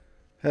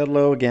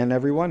Hello again,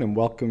 everyone, and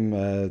welcome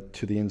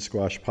to the In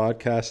Squash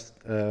podcast.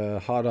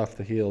 Hot off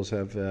the heels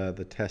of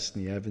the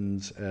Testney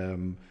Evans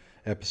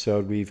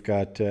episode, we've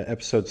got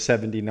episode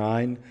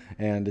 79,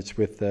 and it's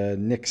with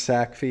Nick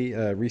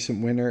Sackvey,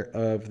 recent winner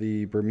of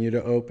the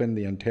Bermuda Open,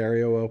 the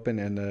Ontario Open,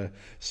 and a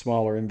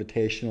smaller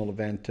invitational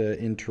event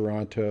in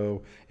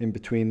Toronto in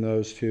between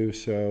those two.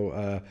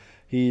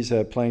 He's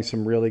playing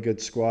some really good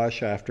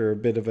squash after a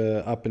bit of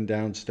a up and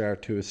down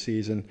start to a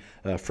season.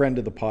 A friend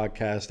of the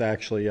podcast,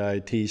 actually, I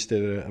teased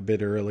it a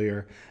bit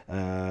earlier,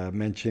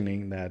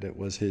 mentioning that it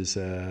was his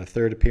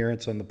third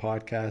appearance on the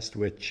podcast,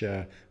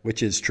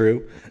 which is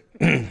true.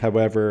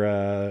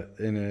 However,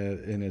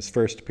 in his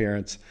first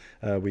appearance,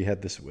 we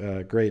had this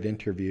great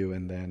interview,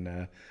 and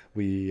then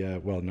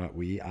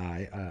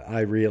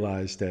I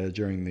realized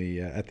during the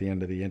at the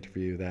end of the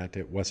interview that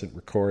it wasn't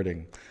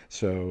recording.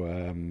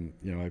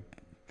 I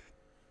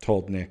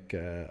told Nick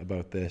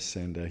about this,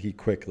 and he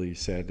quickly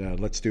said,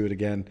 "Let's do it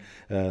again,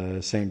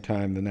 same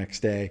time the next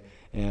day."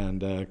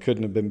 And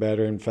couldn't have been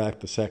better. In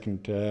fact, the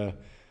second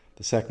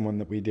one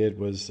that we did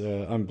was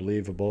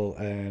unbelievable,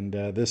 and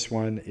this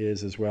one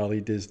is as well.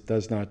 He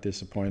does not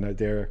disappoint.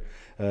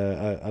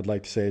 I'd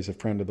like to say, as a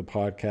friend of the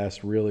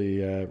podcast,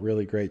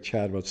 really great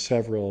chat about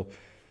several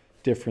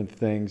different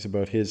things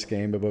about his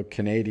game, about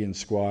Canadian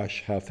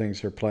squash, how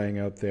things are playing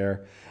out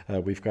there.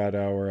 We've got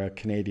our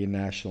Canadian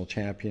national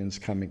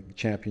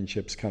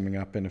championships coming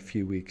up in a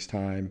few weeks'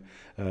 time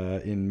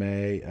in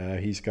May.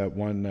 He's got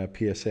one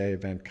PSA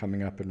event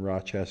coming up in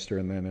Rochester,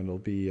 and then it'll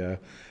be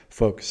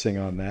focusing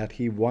on that.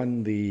 He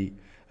won the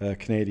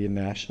Canadian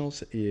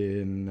Nationals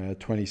in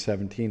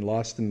 2017,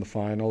 lost in the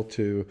final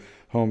to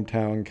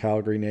hometown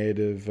Calgary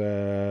native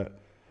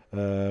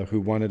who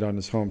won it on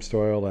his home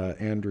soil,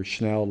 Andrew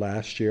Schnell,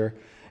 last year.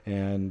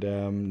 And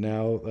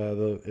now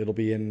it'll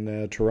be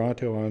in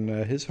Toronto on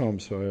his home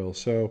soil.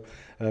 So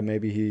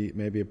maybe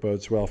it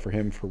bodes well for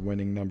him for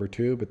winning number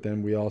two. But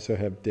then we also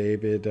have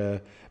David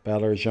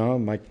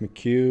Baillargeon, Mike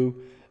McHugh,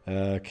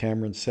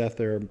 Cameron Seth.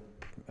 There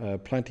are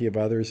plenty of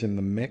others in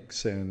the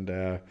mix,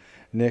 and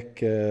Nick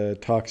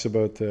talks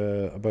about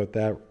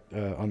that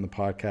on the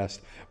podcast.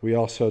 We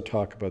also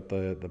talk about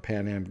the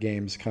Pan Am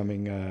Games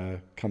coming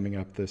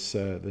up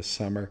this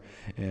summer,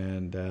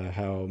 and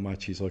how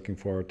much he's looking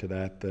forward to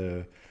that.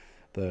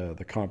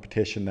 The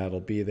competition that'll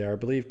be there. I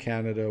believe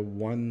Canada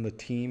won the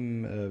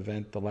team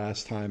event the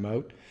last time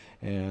out,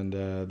 and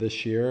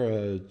this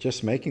year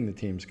just making the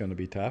team is going to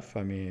be tough.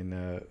 I mean,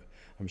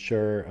 I'm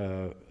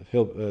sure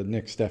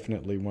Nick's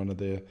definitely one of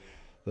the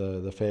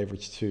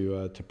favorites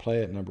to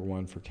play at number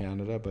one for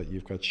Canada, but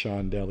you've got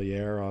Sean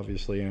Deliere,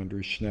 obviously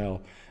Andrew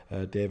Schnell,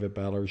 David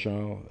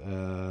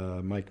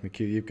Baillargeon, Mike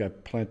McHugh. You've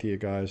got plenty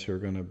of guys who are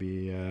going to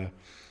be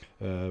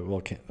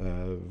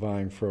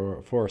vying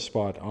for a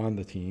spot on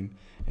the team,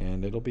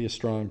 and it'll be a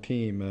strong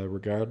team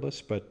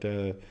regardless. But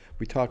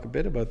we talk a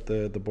bit about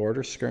the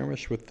border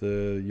skirmish with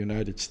the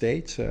United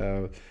States.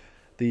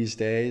 These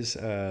days,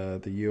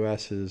 the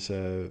U.S. has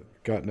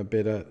gotten a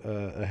bit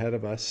ahead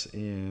of us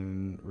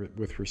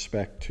with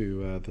respect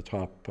to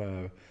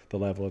the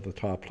level of the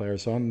top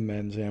players on the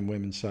men's and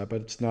women's side,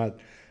 but it's not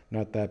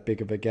that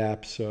big of a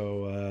gap.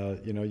 So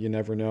you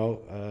never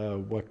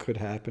know what could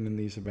happen in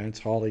these events.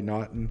 Holly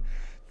Naughton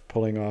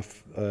pulling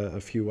off a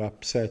few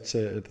upsets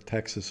at the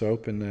Texas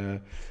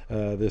Open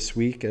this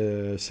week.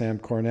 Sam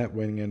Cornette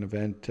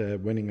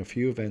winning a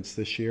few events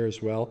this year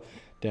as well.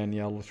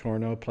 Danielle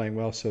Letourneau playing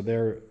well, so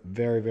they're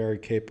very, very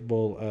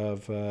capable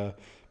of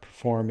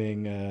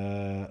performing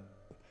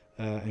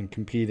and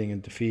competing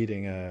and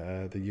defeating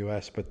the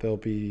U.S. But they'll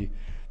be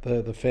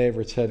the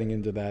favorites heading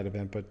into that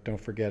event. But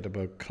don't forget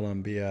about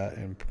Colombia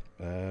and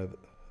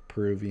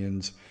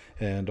Peruvians,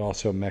 and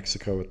also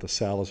Mexico with the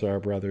Salazar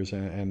brothers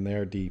and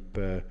their deep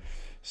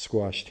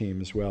squash team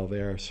as well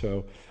there.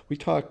 So we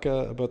talk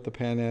about the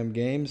Pan Am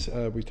Games.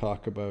 We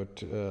talk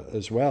about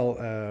as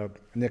well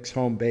Nick's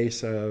home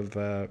base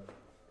of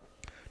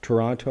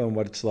Toronto and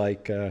what it's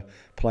like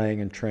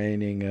playing and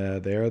training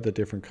there, the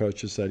different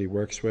coaches that he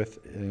works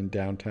with in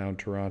downtown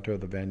Toronto,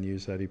 the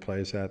venues that he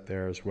plays at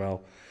there as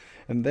well.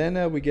 And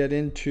then we get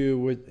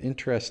into,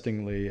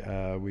 interestingly,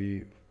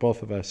 we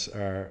both of us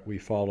we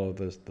follow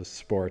the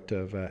sport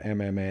of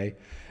MMA,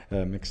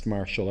 mixed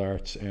martial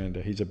arts, and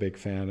he's a big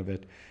fan of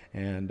it.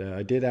 And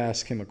I did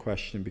ask him a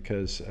question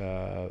because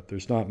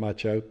there's not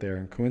much out there,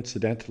 and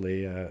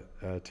coincidentally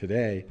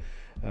today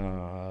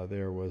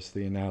there was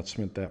the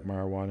announcement that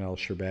Marwan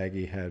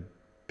El-Shorbagy had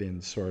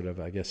been sort of,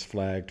 I guess,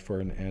 flagged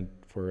for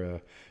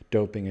a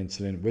doping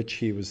incident, which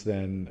he was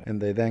then,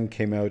 and they then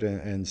came out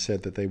and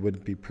said that they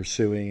wouldn't be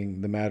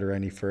pursuing the matter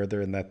any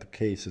further and that the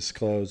case is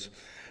closed.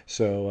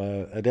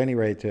 So at any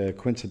rate,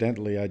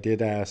 coincidentally, I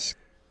did ask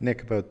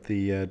Nick about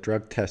the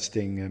drug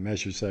testing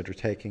measures that are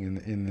taking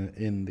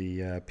in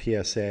the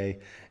PSA,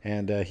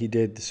 and he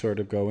did sort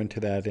of go into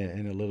that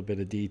in a little bit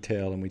of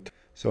detail, and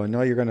so I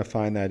know you're going to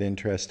find that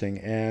interesting,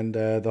 and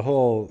the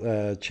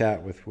whole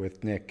chat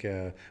with Nick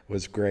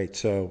was great.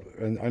 So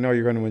I know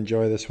you're going to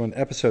enjoy this one,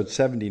 episode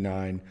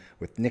 79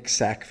 with Nick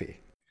Sackvey.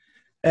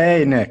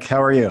 Hey Nick,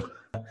 how are you?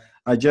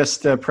 I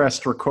just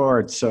pressed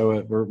record,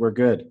 so we're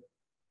good.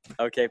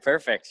 Okay,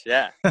 perfect.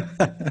 Yeah.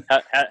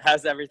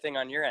 How's everything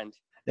on your end?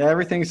 Yeah,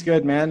 everything's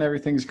good, man.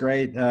 Everything's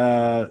great.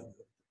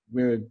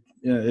 We're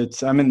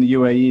it's I'm in the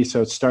UAE,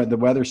 so the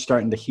weather's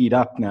starting to heat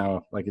up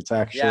now. Like it's Yeah,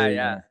 actually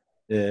yeah.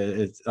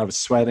 I was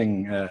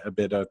sweating a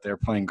bit out there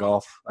playing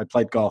golf. I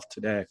played golf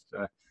today.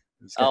 So it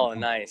was getting Oh,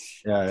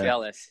 nice. yeah, yeah.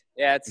 Jealous.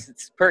 Yeah,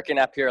 it's perking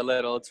up here a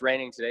little. It's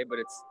raining today, but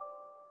it's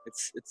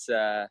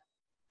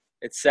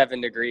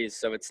 7 degrees,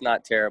 so it's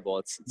not terrible.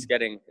 It's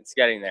getting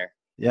there.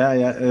 Yeah,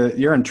 yeah.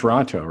 You're in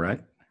Toronto, right?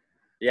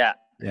 Yeah,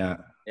 Yeah,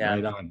 yeah,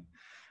 right on.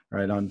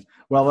 Right on.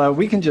 Well,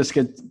 we can just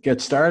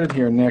get started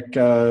here, Nick.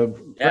 Right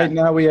yeah,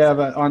 now we have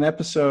on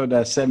episode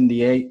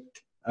 78,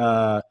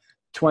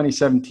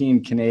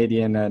 2017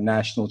 Canadian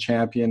national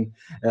champion.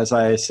 As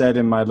I said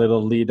in my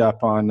little lead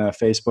up on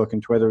Facebook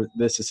and Twitter,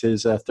 this is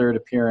his third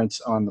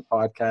appearance on the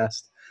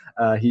podcast.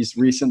 He's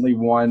recently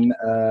won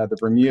the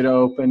Bermuda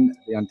Open,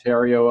 the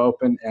Ontario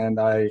Open, and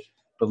I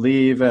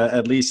believe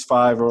at least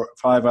five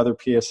other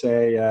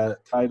PSA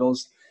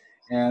titles.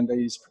 And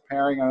he's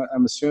preparing,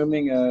 I'm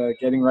assuming,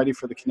 getting ready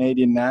for the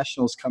Canadian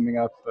Nationals coming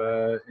up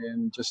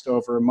in just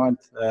over a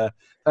month.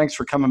 Thanks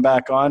for coming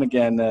back on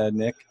again,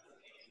 Nick.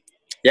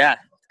 yeah.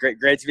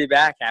 Great to be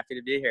back. Happy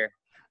to be here.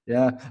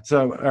 Yeah.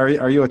 So are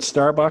you at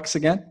Starbucks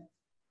again?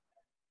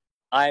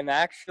 I'm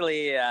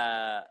actually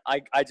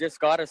I just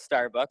got a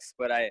Starbucks,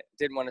 but I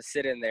didn't want to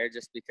sit in there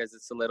just because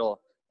it's a little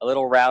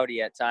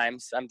rowdy at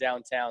times. I'm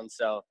downtown,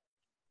 so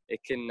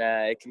it can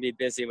be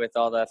busy with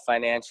all the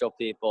financial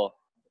people,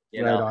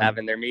 Right on.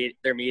 having their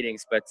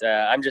meetings. But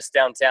I'm just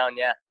downtown,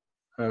 yeah,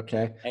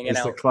 Okay. hanging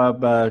Is the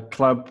out.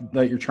 club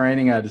that you're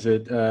training at, is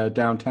it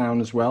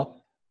downtown as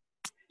well?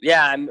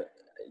 Yeah,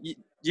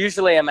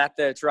 usually I'm at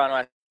the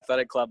Toronto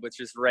Athletic Club,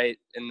 which is right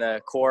in the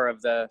core of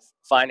the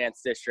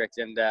finance district,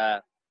 and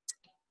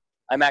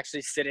I'm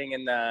actually sitting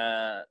in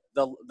the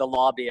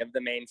lobby of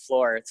the main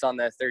floor. It's on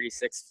the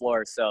 36th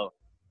floor, so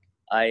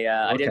I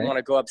didn't Okay. want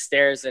to go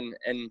upstairs and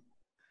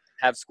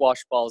have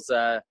squash balls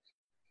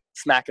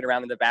smacking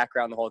around in the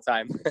background the whole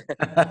time.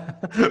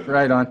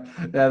 Right on.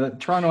 Yeah, the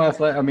Toronto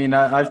Athletic. I mean,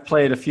 I've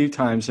played a few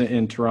times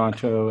in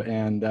Toronto,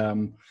 and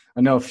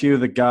I know a few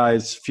of the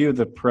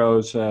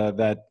pros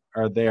that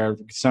are there.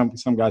 Some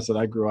guys that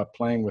I grew up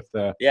playing with.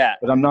 Yeah.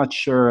 But I'm not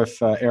sure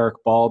if Eric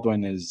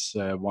Baldwin is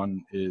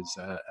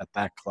at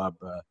that club.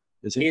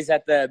 Is he? He's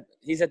at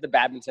the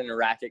Badminton and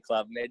Racket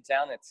Club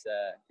Midtown. It's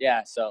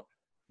yeah. So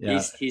Yeah.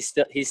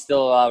 he's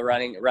still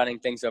running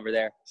things over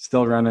there.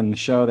 Still running the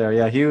show there.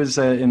 Yeah, he was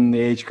in the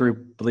age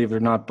group, believe it or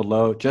not,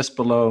 just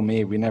below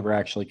me. We never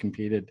actually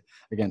competed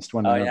against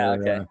one Oh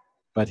another. yeah. Okay.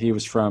 But he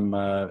was from,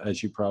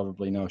 as you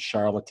probably know,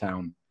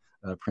 Charlottetown,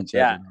 Prince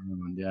Yeah. Edward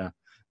Island. Yeah.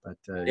 But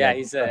Yeah.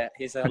 He's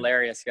a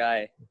hilarious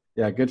guy.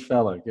 yeah, good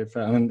fellow,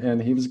 and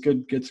he was a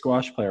good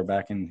squash player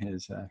back in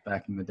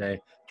the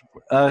day.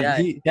 Yeah.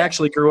 He Yeah.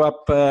 actually grew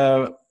up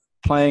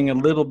playing a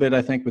little bit,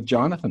 I think, with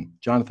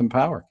Jonathan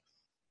Power.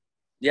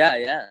 Yeah.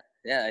 Yeah.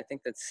 Yeah. I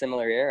think that's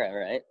similar era,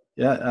 right?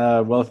 Yeah,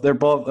 well, if they're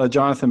both,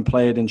 Jonathan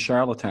played in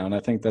Charlottetown. I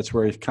think that's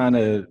where he kind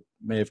of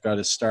may have got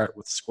his start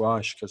with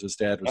squash because his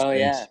dad was Oh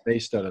yeah.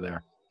 based out of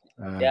there.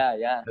 Yeah.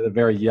 Yeah. At a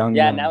very young.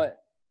 Yeah.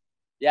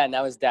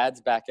 Now his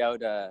dad's back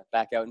out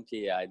in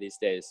PEI these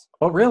days.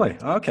 Oh, really?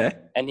 Okay.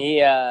 And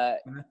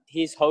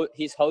he's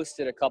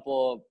hosted a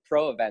couple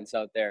pro events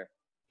out there.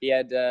 He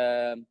had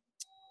a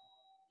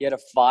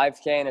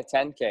 5K and a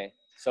 10K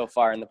so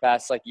far in the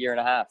past year and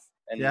a half.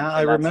 And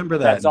I remember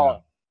that. That's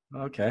all.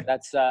 Okay.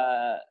 That's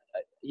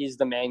he's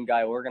the main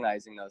guy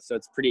organizing those, so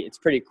it's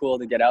pretty cool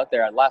to get out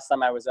there. Last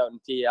time I was out in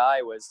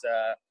PEI was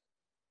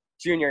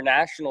junior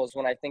nationals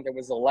when I think it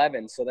was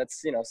 11. So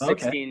that's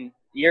 16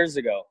 years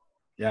ago.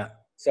 Yeah.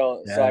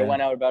 So I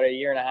went out about a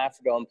year and a half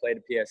ago and played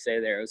a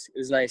PSA there. It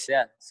was nice.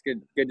 Yeah, it's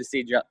good to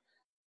see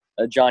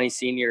Johnny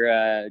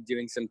Senior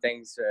doing some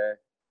things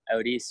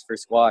out east for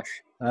squash.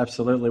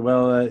 Absolutely.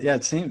 Well, yeah,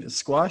 it seems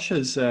squash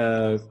has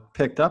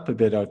picked up a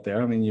bit out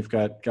there. I mean, you've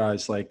got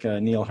guys like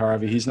Neil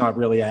Harvey. He's not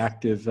really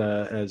active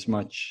as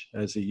much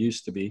as he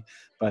used to be,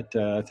 but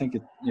I think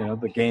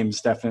the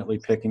game's definitely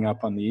picking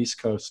up on the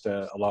East Coast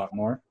a lot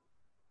more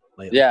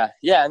lately. Yeah.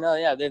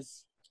 They've,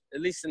 at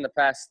least in the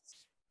past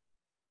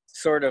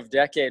sort of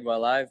decade,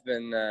 while I've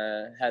been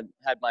had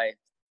my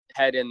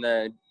head in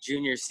the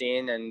junior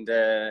scene and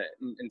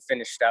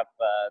finished up.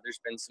 There's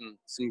been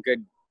some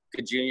good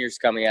juniors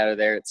coming out of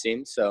there, it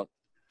seems. So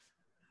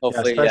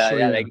hopefully,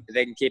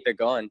 they can keep it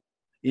going.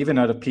 Even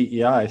out of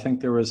PEI, I think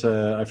there was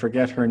I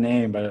forget her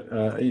name, but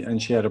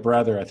and she had a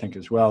brother, I think,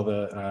 as well.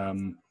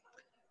 The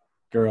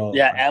girl.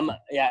 Yeah, Emma.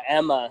 Yeah,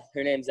 Emma.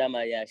 Her name's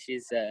Emma. Yeah,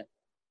 she's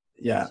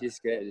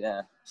good.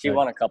 Yeah, she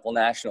won a couple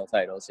national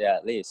titles. Yeah,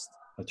 at least.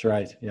 That's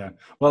right. Yeah.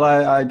 Well,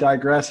 I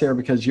digress here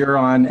because you're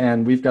on,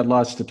 and we've got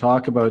lots to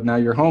talk about. Now,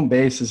 your home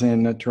base is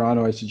in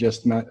Toronto, as you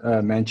just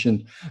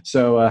mentioned.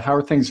 So, how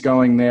are things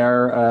going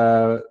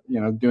there?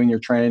 Doing your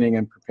training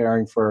and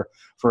preparing for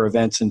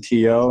events in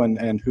TO,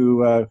 and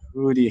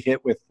who do you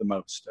hit with the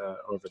most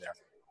over there?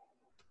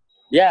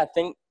 Yeah,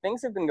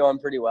 things have been going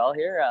pretty well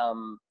here.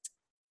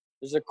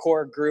 there's a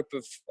core group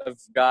of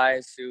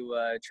guys who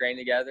train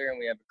together, and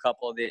we have a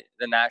couple of the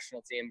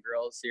national team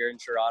girls here in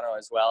Toronto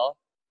as well.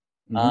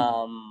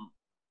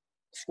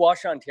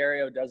 Squash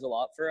Ontario does a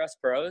lot for us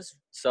pros.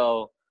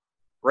 So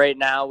right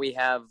now we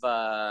have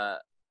a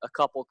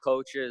couple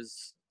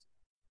coaches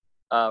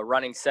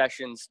running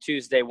sessions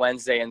Tuesday,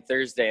 Wednesday, and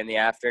Thursday in the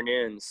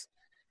afternoons,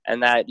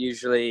 and that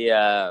usually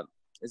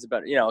is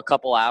about a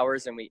couple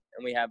hours, and we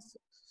have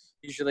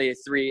usually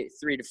three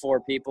to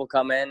four people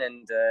come in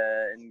and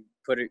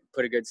put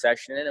a good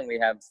session in, and we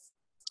have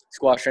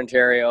Squash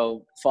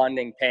Ontario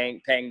funding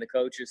paying the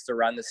coaches to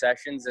run the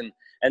sessions, and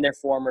they're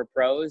former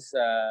pros.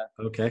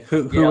 Okay,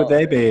 who would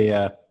they be?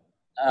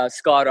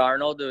 Scott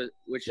Arnold,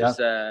 which is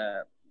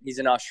he's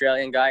an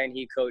Australian guy, and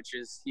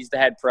he's the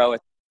head pro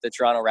at the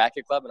Toronto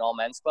Racket Club, an all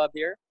men's club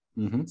here.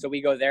 So we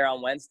go there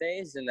on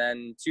Wednesdays, and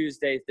then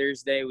Tuesday,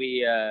 Thursday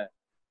we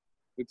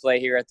play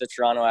here at the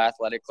Toronto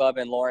Athletic Club.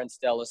 And Lawrence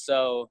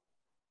Delasso,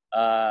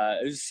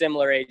 who's a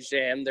similar age to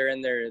him, they're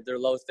in their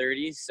low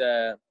 30s,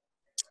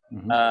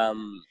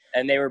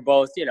 and they were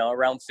both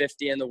around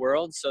 50 in the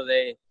world. So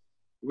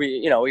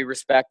we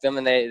respect them,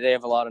 and they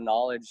have a lot of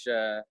knowledge,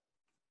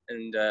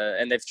 and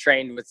they've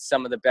trained with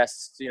some of the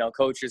best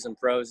coaches and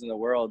pros in the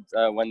world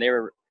when they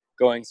were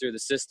going through the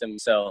system.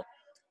 So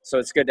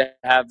it's good to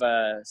have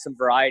some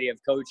variety of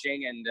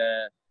coaching, and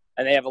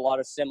they have a lot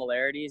of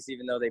similarities,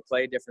 even though they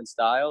play different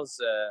styles.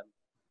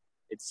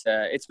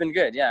 It's been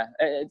good, yeah.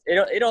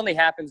 It only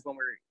happens when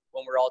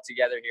we're all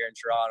together here in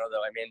Toronto,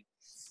 though. I mean,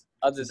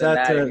 other than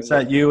that, is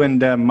that you and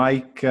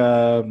Mike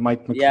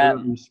McHugh? Yeah,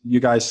 you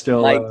guys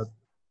still? Mike,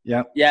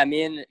 yeah.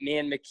 Me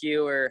and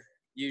McHugh are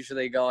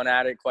usually going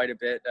at it quite a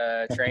bit,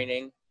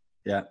 training.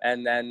 Yeah.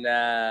 And then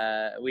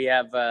we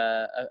have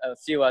a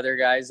few other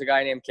guys. A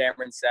guy named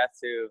Cameron Seth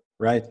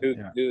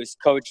who's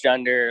coached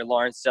under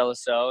Lawrence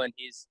Delasso, and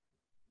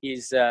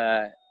he's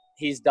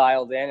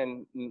dialed in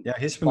and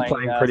he's been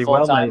playing pretty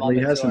well lately,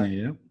 hasn't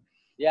he?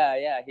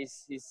 Yeah.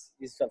 He's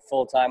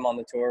full time on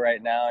the tour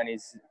right now, and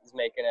he's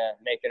making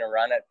a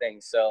run at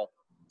things. So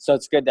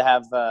it's good to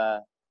have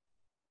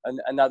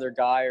another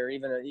guy, or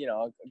even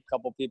a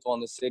couple people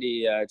in the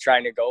city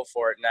trying to go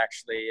for it and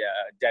actually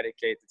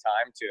dedicate the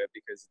time to it,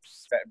 because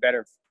it's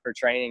better for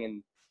training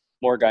and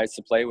more guys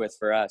to play with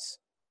for us.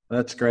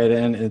 That's great,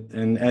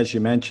 and as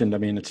you mentioned, I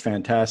mean, it's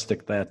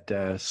fantastic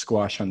that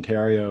Squash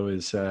Ontario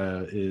is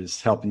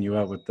helping you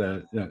out with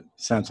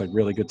sounds like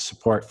really good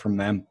support from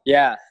them.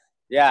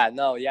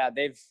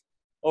 They've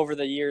over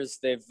the years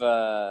they've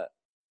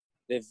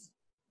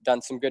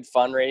done some good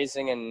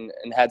fundraising and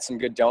had some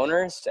good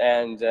donors,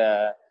 and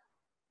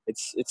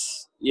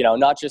it's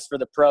not just for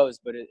the pros,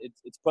 but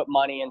it's put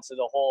money into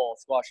the whole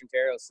Squash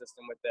Ontario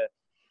system with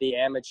the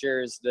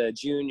amateurs, the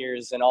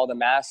juniors, and all the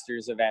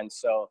masters events.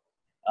 So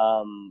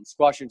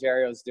Squash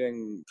Ontario is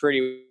doing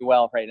pretty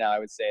well right now, I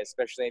would say,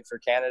 especially for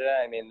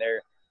Canada. I mean,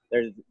 they're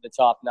the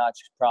top-notch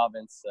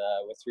province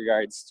with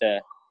regards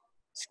to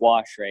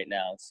squash right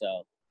now.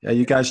 So yeah,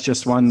 you guys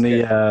just won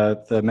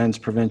the men's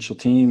provincial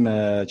team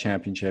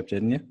championship,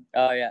 didn't you?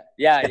 Oh yeah.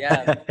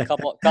 a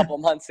couple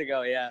months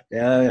ago, yeah.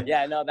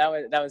 No,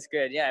 that was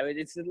good. Yeah,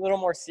 it's a little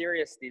more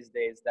serious these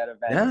days, that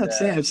event.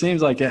 Yeah, it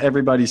seems like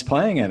everybody's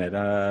playing in it.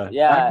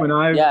 Back when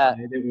I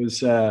played, it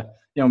was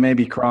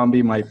maybe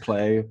Crombie might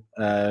play,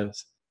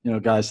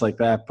 guys like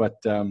that, but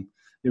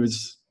it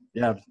was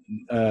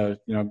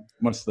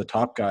most of the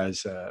top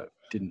guys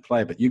didn't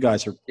play, but you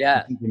guys are.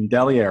 Yeah.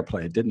 Delaire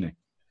played, didn't he?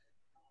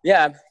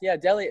 Yeah.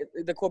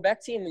 The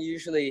Quebec team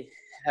usually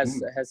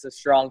has a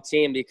strong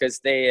team because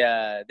they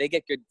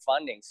get good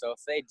funding. So if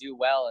they do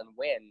well and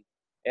win,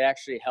 it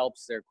actually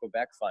helps their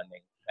Quebec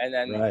funding. And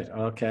then right,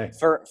 okay.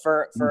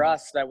 For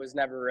us, that was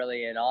never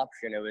really an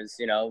option. It was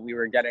we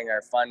were getting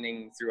our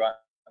funding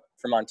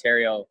from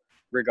Ontario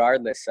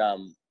regardless.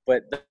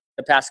 But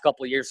the past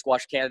couple of years,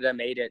 Squash Canada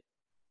made it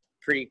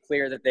pretty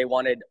clear that they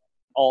wanted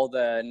all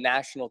the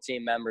national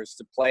team members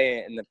to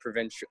play in the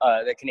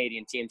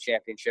Canadian team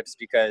championships,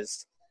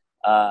 because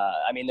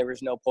there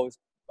was no point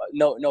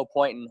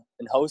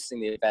in hosting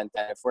the event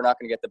then if we're not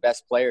going to get the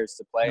best players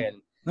to play.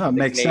 And no, it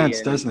makes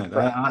sense, doesn't it?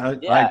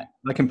 I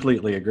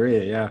completely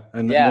agree. Yeah,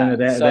 and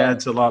then it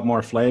adds a lot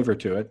more flavor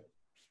to it.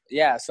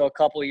 Yeah. So a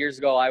couple of years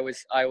ago, I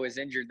was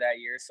injured that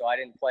year, so I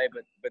didn't play.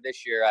 But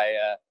this year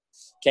I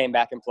came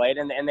back and played,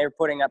 and they're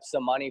putting up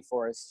some money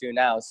for us too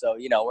now. So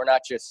we're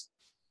not just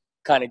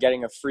kind of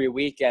getting a free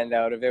weekend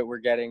out of it. We're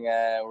getting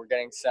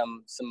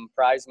some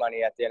prize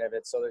money at the end of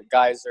it. So the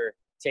guys are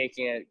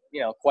taking it,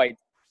 quite,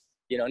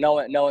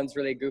 no one's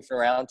really goofing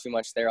around too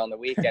much there on the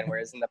weekend.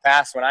 Whereas in the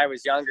past, when I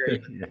was younger,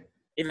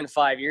 even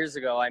 5 years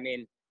ago, I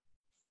mean,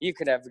 you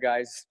could have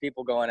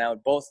people going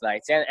out both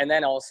nights. And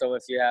then also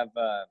if you have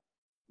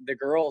the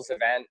girls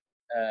event,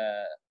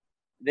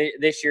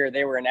 this year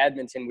they were in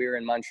Edmonton, we were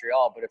in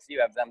Montreal. But if you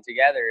have them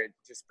together, it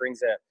just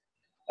brings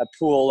a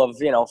pool of,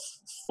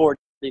 40,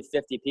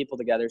 50 people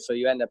together. So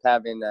you end up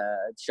having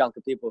a chunk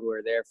of people who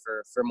are there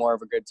for more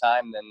of a good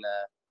time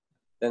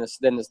than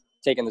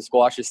taking the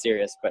squash as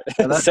serious. But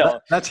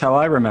that's how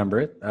I remember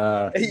it.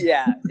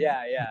 Yeah.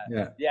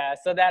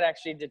 So that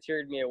actually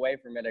deterred me away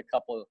from it a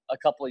couple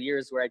of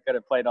years where I could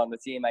have played on the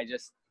team. I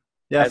was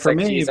for like,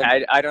 me, geez,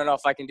 I don't know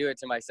if I can do it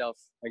to myself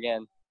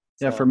again.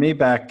 Yeah, for me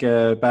back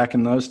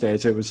in those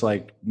days, it was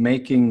like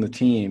making the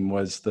team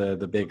was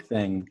the big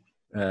thing,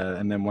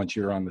 and then once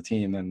you were on the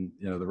team, then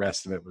the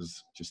rest of it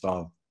was just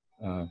all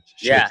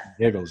shits and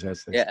giggles.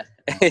 As they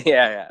say.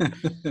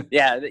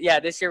 Yeah.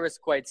 This year was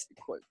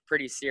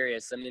pretty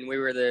serious. I mean, we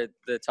were the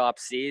top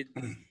seed,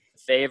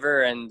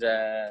 favor, and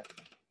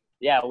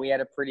we had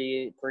a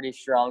pretty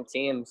strong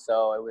team.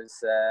 So it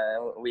was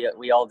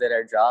we all did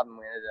our job, and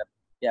we ended up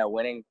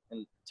winning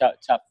and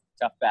tough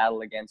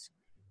battle against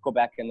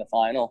Quebec in the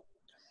final.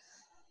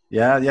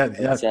 Yeah.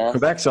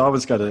 Quebec's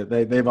always got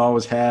they've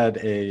always had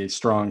a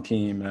strong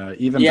team.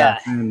 Even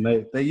back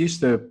then, they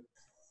used to.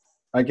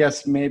 I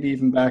guess maybe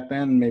even back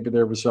then, maybe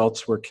their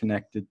results were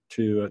connected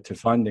to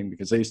funding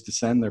because they used to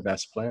send their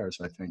best players.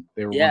 I think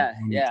they were. Yeah.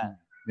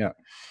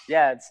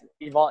 It's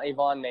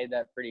Yvonne made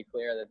that pretty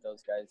clear that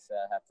those guys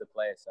have to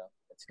play, so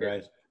it's good.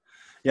 Right.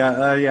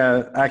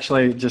 Yeah.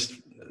 Actually, just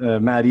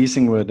Matt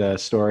Easingwood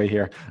story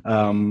here.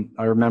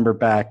 I remember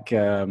back.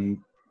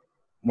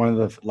 One of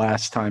the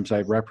last times I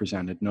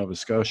represented Nova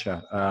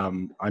Scotia,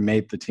 I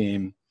made the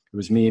team. It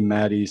was me,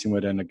 Matt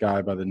Easingwood, and a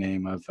guy by the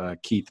name of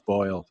Keith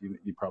Boyle.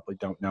 You probably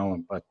don't know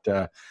him, but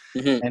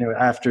anyway,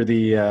 after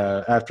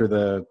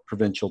the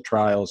provincial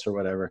trials or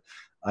whatever,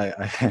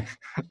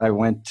 I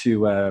went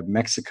to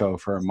Mexico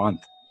for a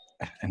month,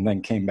 and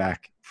then came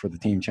back for the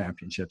team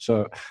championship.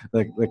 So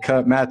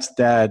Matt's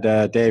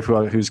dad, Dave,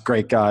 who's a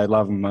great guy, I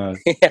love him.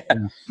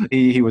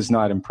 He was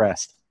not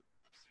impressed.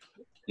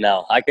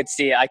 No, I could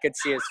see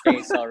his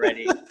face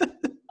already.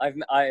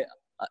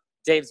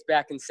 Dave's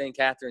back in St.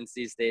 Catharines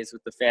these days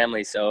with the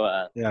family,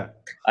 so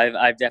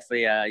I've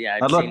definitely I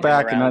look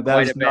back and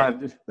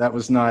that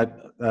was not.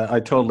 I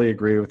totally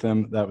agree with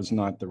him. That was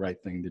not the right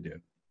thing to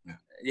do.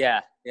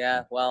 Yeah.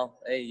 Well,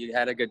 hey, you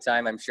had a good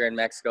time, I'm sure, in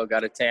Mexico.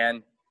 Got a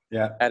tan.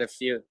 Yeah. Had a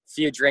few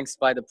drinks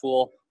by the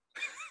pool.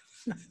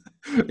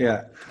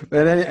 Yeah,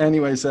 but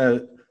anyways,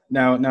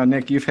 now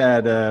Nick, you've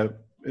had.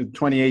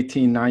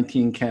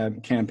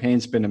 2018-19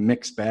 campaign's been a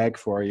mixed bag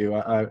for you,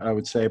 I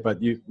would say,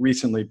 but you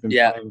recently been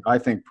playing, I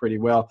think, pretty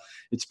well.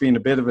 It's been a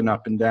bit of an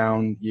up and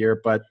down year,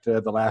 but the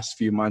last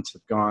few months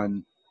have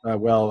gone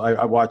well.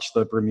 I watched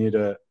the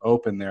Bermuda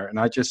Open there, and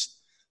this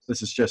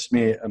is just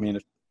me. I mean,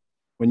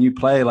 when you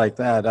play like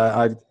that,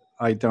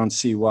 I don't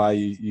see why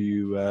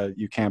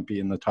you can't be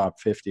in the top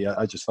 50.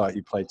 I just thought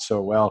you played so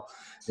well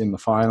in the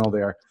final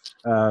there.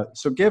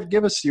 So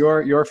give us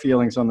your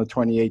feelings on the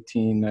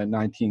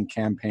 2018-19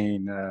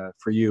 campaign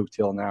for you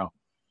till now.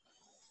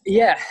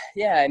 Yeah.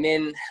 I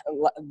mean,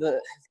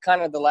 the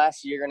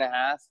last year and a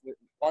half.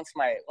 Once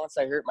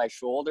I hurt my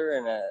shoulder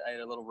and I had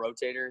a little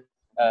rotator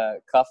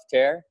cuff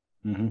tear.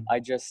 Mm-hmm. I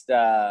just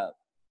I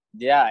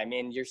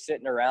mean, you're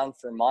sitting around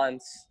for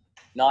months,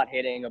 not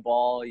hitting a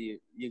ball. You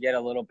get a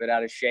little bit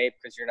out of shape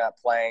because you're not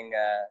playing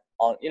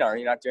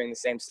you're not doing the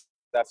same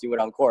stuff you would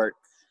on court.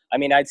 I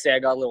mean, I'd say I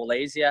got a little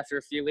lazy after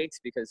a few weeks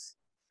because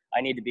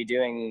I need to be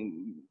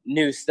doing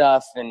new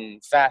stuff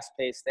and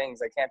fast-paced things.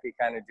 I can't be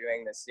kind of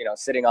doing this,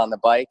 sitting on the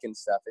bike and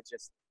stuff. It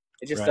just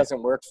right.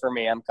 Doesn't work for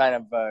me. I'm kind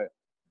of go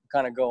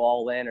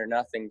all in or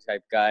nothing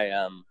type guy.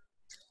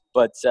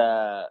 But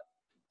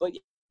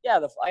yeah,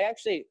 I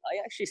actually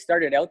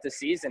started out the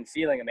season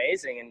feeling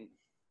amazing in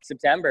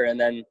September, and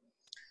then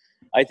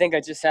I think I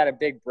just had a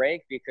big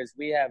break because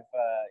we have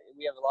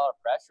a lot of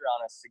pressure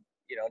on us,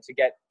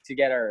 to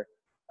get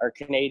our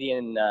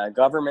Canadian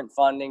government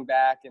funding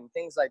back and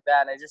things like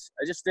that. And I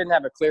just didn't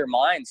have a clear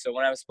mind. So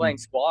when I was playing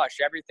squash,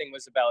 everything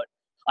was about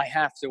I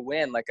have to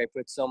win. Like I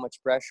put so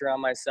much pressure on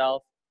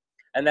myself,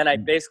 and then I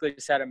basically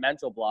just had a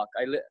mental block.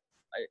 I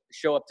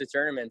show up to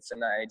tournaments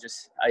and I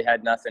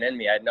had nothing in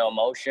me. I had no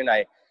emotion.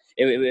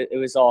 It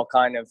was all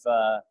kind of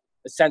a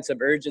sense of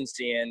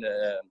urgency and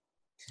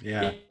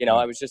I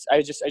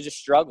just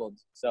struggled.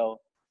 So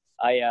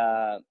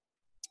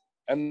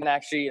and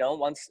actually,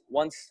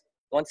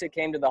 once it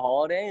came to the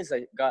holidays,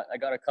 I got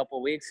a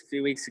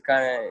few weeks to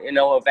kind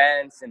of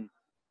events and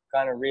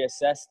kind of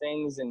reassess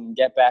things and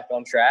get back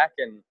on track.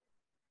 And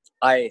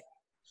I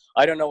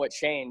don't know what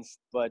changed,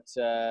 but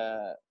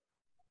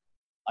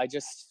I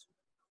just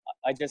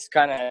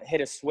kind of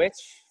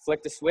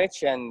flicked a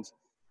switch, and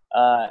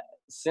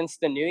since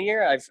the new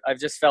year, I've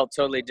just felt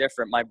totally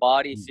different. My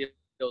body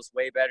feels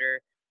way better.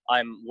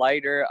 I'm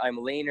lighter.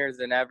 I'm leaner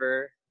than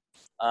ever.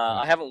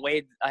 I haven't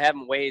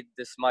weighed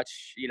this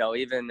much,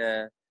 even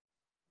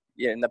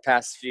in the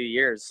past few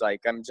years.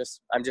 Like I'm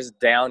just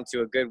down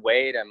to a good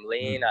weight. I'm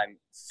lean. I'm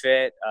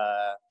fit.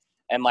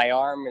 And my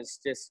arm is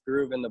just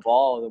grooving the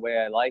ball the way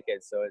I like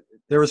it. So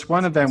there was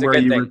one event where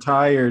you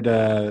retired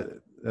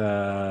in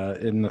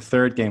the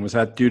third game. Was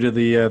that due to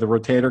the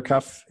rotator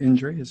cuff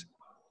injuries?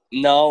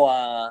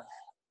 No.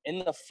 In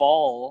the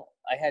fall,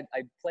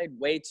 I played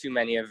way too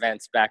many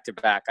events back to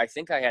back. I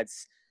think I had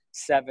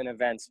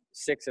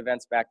six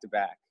events back to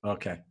back.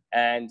 Okay.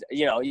 And,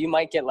 you know, you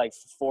might get like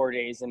 4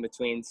 days in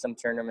between some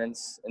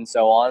tournaments and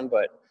so on.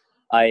 But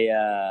I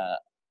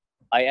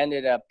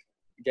ended up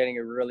getting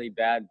a really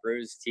bad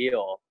bruised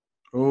heel.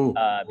 Oh,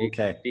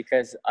 okay.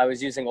 Because I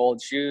was using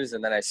old shoes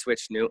and then I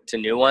switched to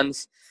new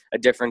ones, a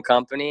different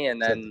company.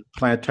 And then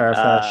plantar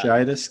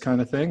fasciitis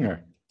kind of thing,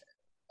 or?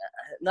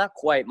 Not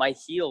quite. My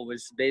heel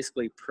was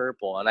basically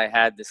purple and I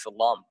had this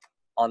lump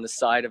on the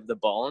side of the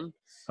bone.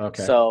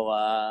 Okay.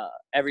 So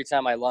every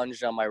time I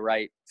lunged on my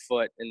right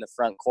foot in the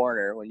front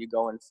corner, when you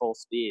go in full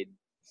speed,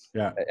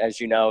 yeah,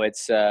 as you know,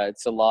 it's a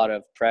lot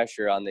of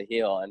pressure on the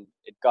heel, and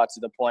it got to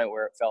the point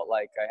where it felt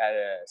like I had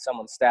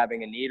someone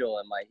stabbing a needle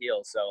in my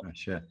heel. So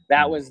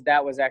that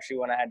was actually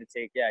when I had to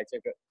take. Yeah, I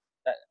took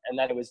and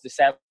then it was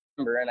December,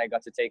 and I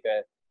got to take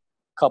a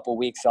couple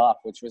weeks off,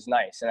 which was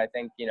nice. And I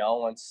think, you know,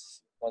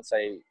 once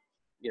I,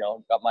 you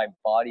know, got my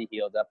body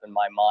healed up and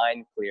my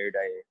mind cleared,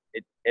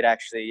 it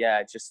actually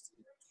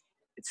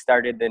it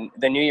started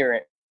the new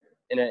year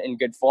in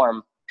good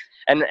form,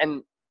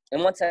 and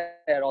once I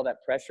had all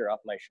that pressure off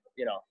my,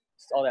 you know,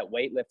 all that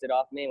weight lifted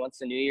off me, once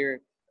the new year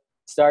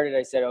started,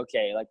 I said,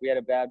 okay, like we had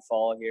a bad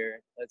fall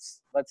here.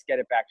 Let's get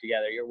it back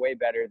together. You're way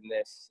better than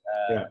this.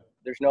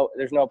 There's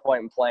no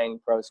point in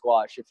playing pro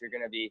squash if you're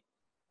going to be,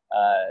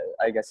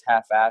 I guess,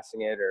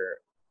 half-assing it,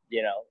 or,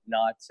 you know,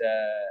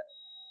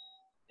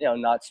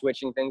 not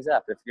switching things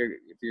up. If you're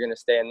going to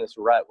stay in this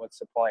rut, what's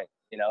the point?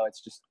 You know,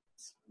 it's just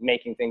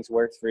making things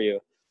work for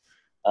you.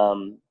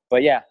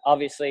 But yeah,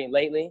 obviously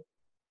lately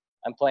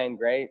I'm playing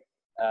great.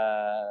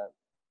 I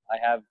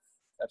have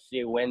a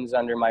few wins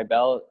under my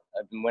belt.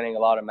 I've been winning a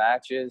lot of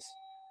matches,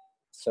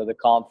 so the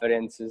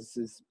confidence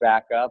is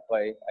back up.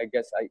 I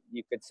guess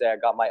you could say I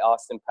got my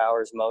Austin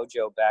Powers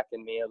mojo back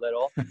in me a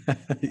little.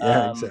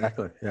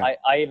 Exactly. Yeah.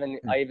 I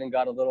even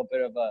got a little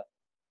bit of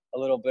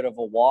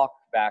a walk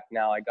back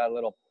now. I got a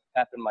little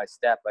pep in my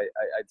step. I'd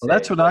say.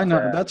 That's what I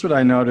know. That's what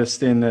I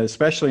noticed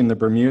especially in the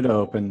Bermuda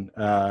Open.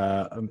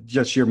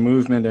 Just your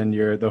movement and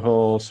the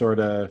whole sort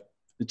of.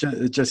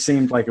 It just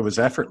seemed like it was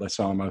effortless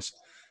almost.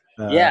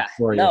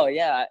 For you. No,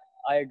 yeah,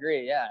 I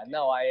agree. Yeah,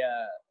 no,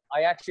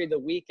 I actually, the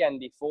weekend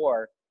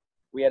before,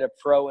 we had a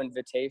pro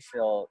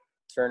invitational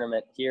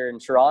tournament here in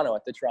Toronto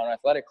at the Toronto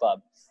Athletic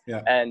Club.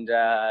 Yeah. And,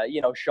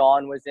 you know,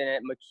 Sean was in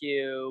it,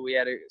 McHugh, we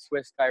had a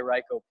Swiss guy,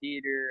 Ryko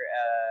Peter,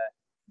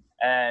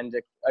 and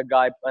a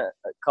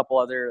couple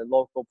other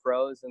local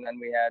pros. And then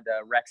we had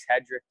Rex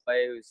Hedrick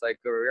play, who's like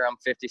around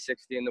 50,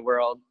 60 in the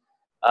world.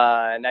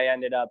 And I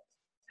ended up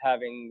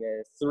having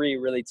 3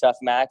 really tough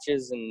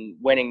matches and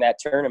winning that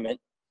tournament.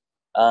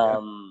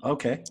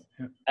 Okay.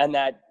 Yeah. And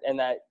that,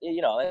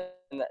 you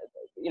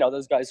know,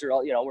 those guys are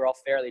all, you know, we're all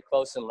fairly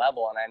close in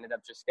level, and I ended up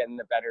just getting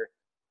the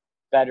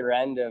better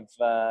end of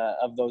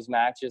those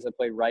matches. I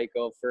played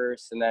Ryko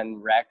first, and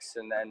then Rex,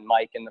 and then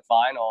Mike in the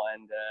final,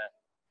 and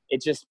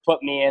it just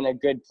put me in a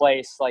good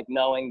place, like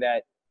knowing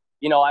that,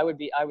 you know, I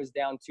was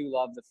down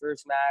 2-love the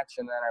first match,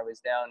 and then I was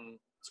down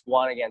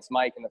 1 against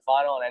Mike in the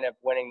final, and I ended up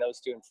winning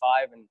those 2 in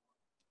 5, and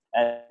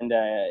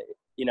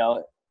you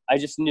know, I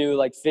just knew,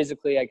 like,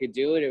 physically I could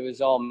do it. It was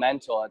all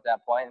mental at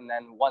that point. And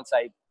then once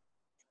I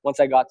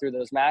got through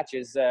those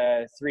matches,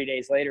 3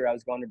 days later, I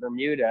was going to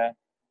Bermuda,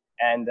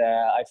 and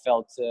I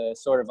felt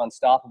sort of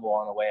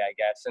unstoppable in a way, I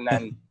guess. And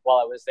then while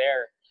I was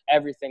there,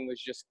 everything was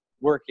just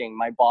working.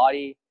 My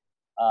body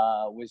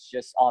was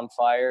just on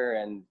fire,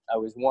 and I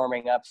was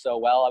warming up so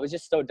well. I was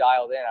just so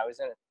dialed in. I was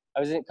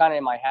kind of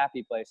in my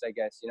happy place, I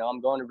guess. You know, I'm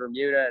going to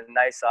Bermuda, a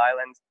nice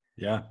island.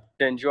 Yeah.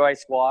 To enjoy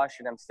squash,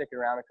 and I'm sticking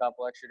around a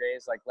couple extra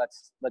days. Like,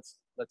 let's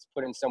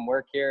put in some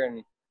work here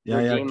and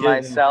redeem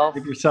myself.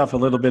 Give yourself a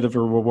little bit of a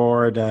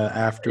reward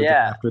after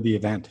the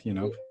event. You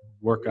know,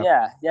 work up.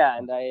 Yeah,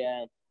 and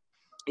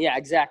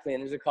exactly.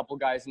 And there's a couple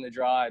guys in the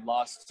draw I'd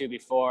lost to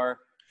before.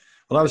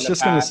 Well, I was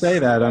just going to say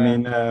that. I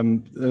mean,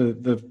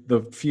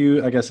 the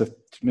few, I guess,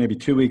 maybe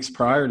 2 weeks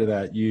prior to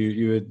that,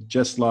 you had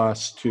just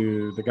lost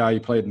to the guy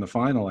you played in the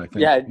final, I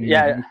think.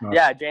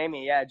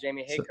 Jamie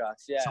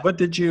Haycox. Yeah. So what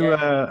did you?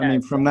 I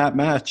mean, from that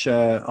match,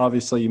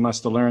 obviously you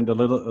must have learned a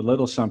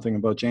little something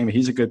about Jamie.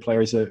 He's a good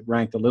player. He's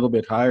ranked a little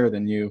bit higher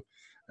than you.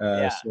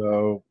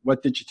 So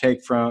what did you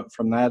take from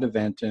that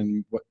event?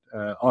 And what?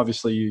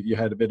 Obviously, you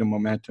had a bit of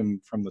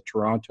momentum from the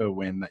Toronto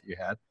win that you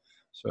had.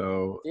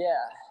 So.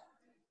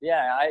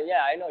 Yeah,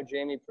 I know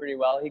Jamie pretty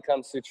well. He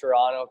comes to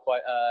Toronto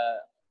quite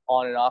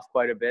on and off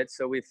quite a bit,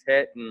 so we've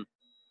hit, and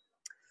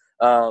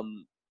I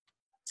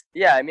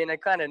mean, I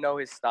kind of know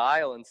his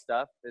style and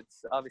stuff.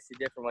 It's obviously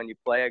different when you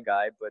play a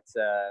guy, but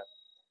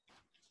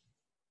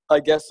I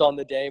guess on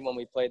the day when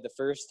we played the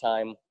first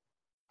time,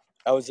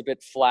 I was a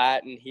bit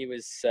flat, and he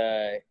was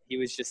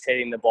just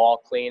hitting the ball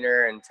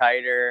cleaner and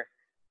tighter,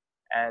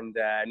 and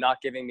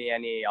not giving me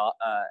any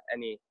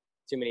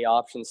too many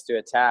options to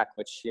attack,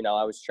 which, you know,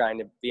 I was trying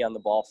to be on the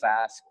ball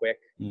fast, quick.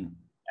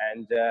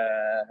 And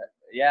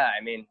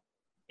I mean,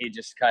 he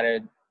just kind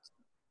of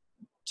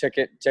took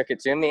it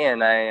to me,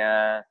 and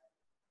I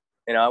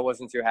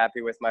wasn't too happy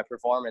with my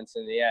performance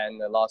in the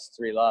end. I lost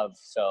 3-love.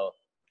 So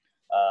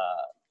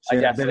So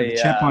you had a bit of a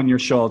chip on your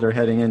shoulder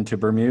heading into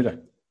Bermuda.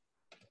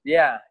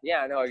 Yeah,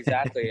 no,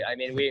 exactly. I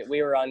mean,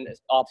 we were on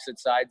opposite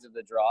sides of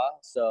the draw,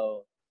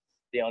 so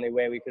the only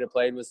way we could have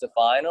played was the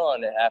final,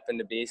 and it happened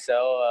to be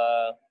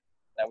so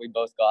that we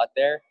both got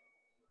there.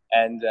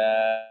 And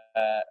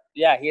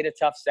yeah, he had a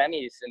tough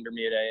semis in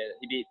Bermuda.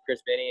 He beat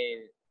Chris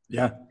Binney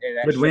in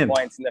extra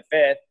points in the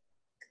fifth,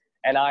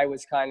 and I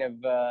was kind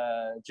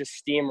of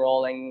just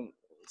steamrolling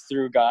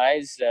through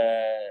guys,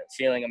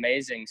 feeling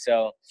amazing.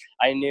 So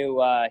I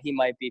knew he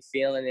might be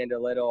feeling it a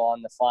little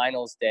on the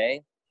finals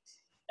day.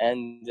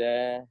 And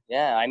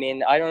yeah, I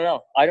mean, I don't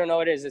know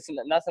what it is. It's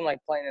nothing like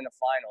playing in a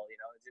final, you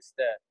know, just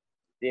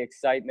the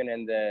excitement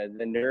and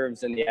the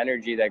nerves and the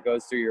energy that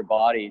goes through your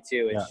body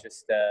too. It's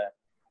just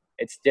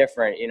it's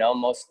different, you know.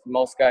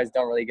 Most guys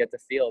don't really get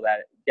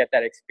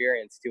that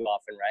experience too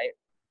often, right?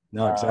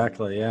 No,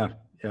 exactly. Yeah.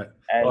 And,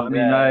 well, I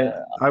mean,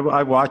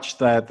 I watched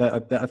that.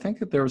 I think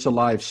that there was a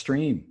live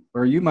stream,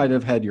 or you might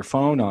have had your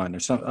phone on or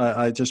something.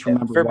 I just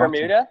remember for watching.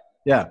 Bermuda.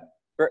 Yeah.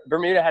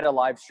 Bermuda had a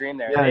live stream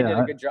there. They did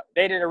a good job.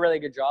 They did a really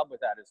good job with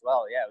that as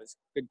well. Yeah, it was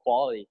good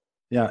quality.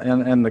 Yeah,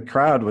 and the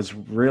crowd was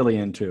really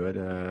into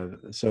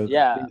it. So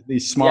yeah,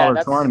 these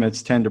smaller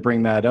tournaments tend to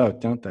bring that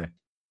out, don't they?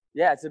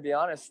 Yeah, to be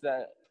honest,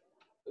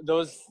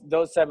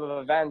 those type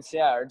of events,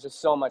 are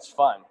just so much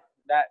fun.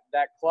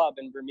 That club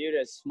in Bermuda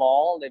is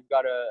small. They've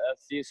got a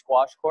few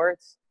squash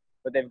courts,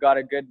 but they've got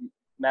a good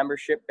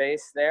membership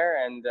base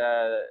there, and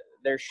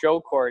their show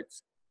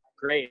court's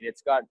great.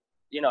 It's got,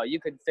 you know, you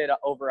could fit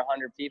over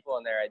 100 people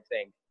in there, I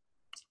think.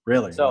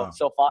 Really? So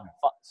wow.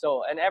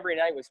 so and every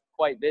night was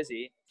quite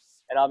busy,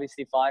 and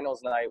obviously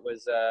finals night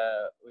was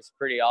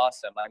pretty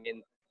awesome. I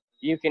mean,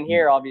 you can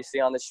hear obviously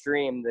on the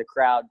stream the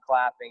crowd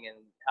clapping and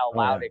how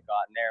loud it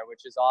got in there,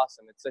 which is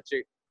awesome.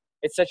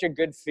 It's such a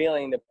good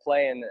feeling to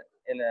play in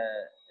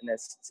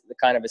a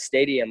kind of a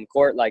stadium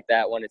court like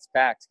that when it's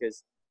packed,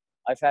 because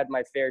I've had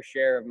my fair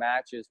share of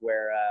matches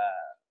where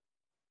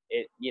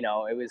it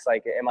was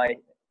like,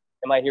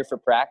 am I here for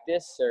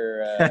practice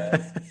or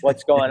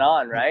what's going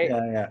on, right?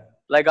 Yeah.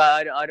 Like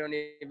I don't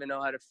even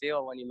know how to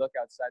feel when you look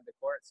outside the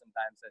court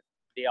sometimes at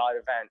the odd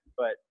event,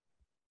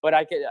 but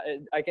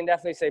I can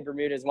definitely say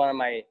Bermuda is one of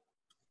my,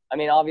 I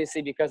mean,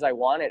 obviously because I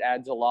won, it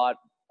adds a lot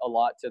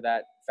to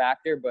that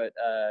factor, but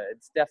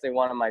it's definitely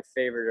one of my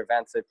favorite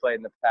events I played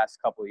in the past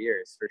couple of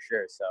years for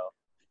sure. So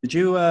did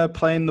you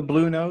play in the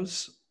Blue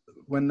Nose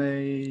when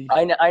they?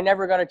 I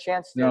never got a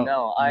chance to.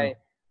 No.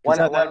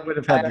 That would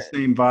have had the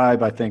same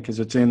vibe, I think, because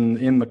it's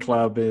in the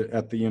club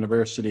at the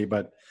university,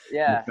 but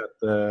you've got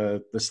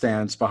the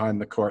stands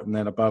behind the court and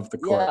then above the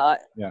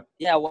court.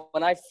 Yeah.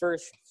 When I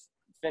first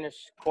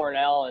finished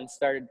Cornell and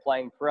started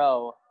playing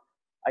pro,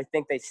 I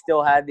think they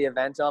still had the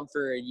event on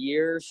for a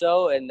year or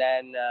so, and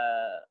then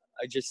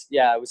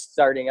I was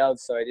starting out,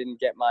 so I didn't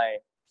get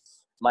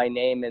my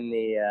name in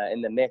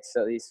the mix,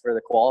 at least for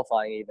the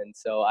qualifying even.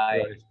 So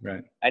I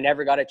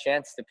never got a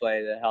chance to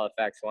play the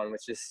Halifax one,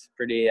 which is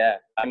pretty.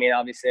 I mean,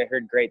 obviously I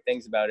heard great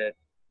things about it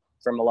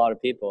from a lot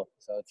of people,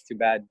 so it's too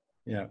bad.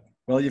 Yeah.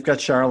 Well, you've got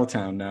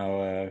Charlottetown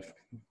now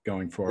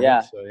going forward.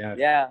 Yeah. So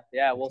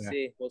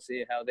We'll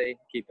see how they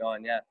keep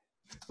going. Yeah.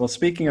 Well,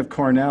 speaking of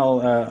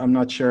Cornell, I'm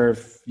not sure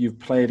if you've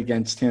played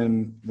against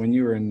him when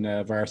you were in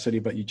varsity,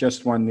 but you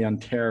just won the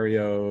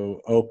Ontario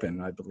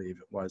Open, I believe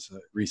it was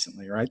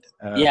recently, right?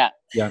 Yeah.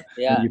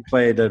 And you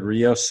played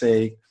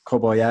Ryosei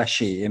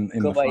Kobayashi in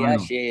the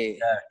final.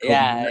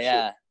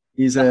 Yeah.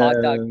 He's a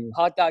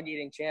hot dog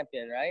eating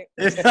champion, right?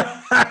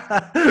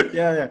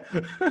 Yeah.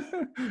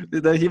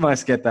 He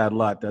must get that a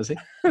lot, does he?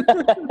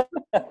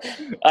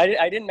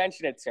 I didn't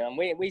mention it to him.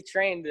 We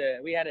trained.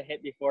 We had a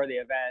hit before the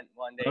event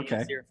one day. Okay. He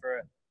was here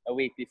for a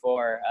week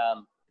before.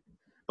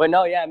 But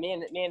no, me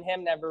and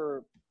him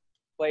never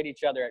played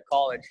each other at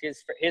college.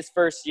 His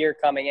first year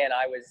coming in,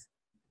 I was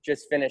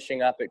just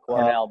finishing up at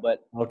Cornell. But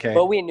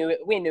we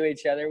knew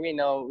each other.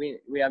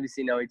 We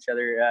obviously know each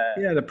other.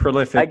 He had a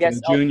prolific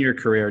junior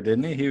career,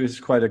 didn't he? He was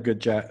quite a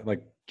good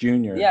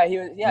junior. Yeah, he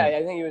was. Yeah,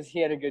 I think he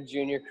had a good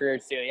junior career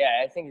too.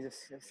 Yeah, I think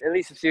he's at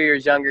least a few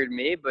years younger than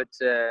me.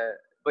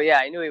 But yeah,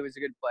 I knew he was a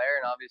good player,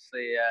 and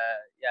obviously,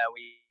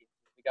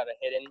 we got a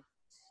hit in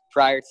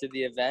prior to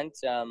the event.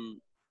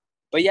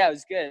 But yeah, it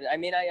was good. I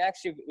mean, I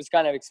actually was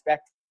kind of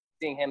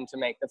expecting him to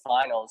make the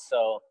finals.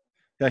 So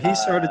yeah, he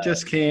sort of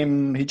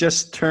he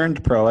just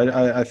turned pro.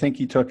 I think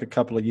he took a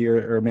couple of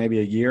years, or maybe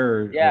a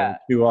year or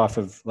two off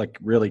of like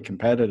really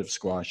competitive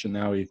squash, and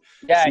now he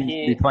seems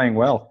to be playing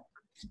well.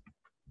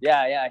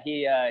 Yeah.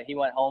 He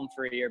went home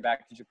for a year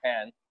back to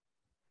Japan,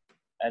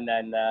 and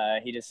then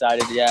he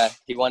decided,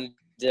 he wanted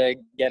to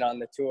get on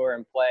the tour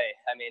and play.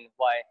 I mean,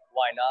 why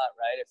not,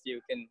 right? If you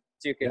can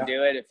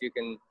do it, if you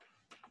can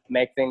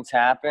make things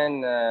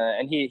happen.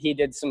 And he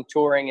did some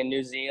touring in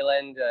New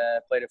Zealand,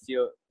 played a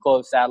few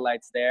closed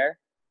satellites there.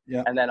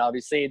 Yeah. And then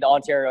obviously the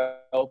Ontario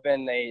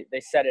Open, they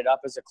set it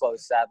up as a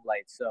closed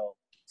satellite. So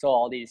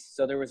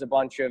there was a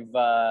bunch of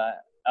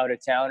out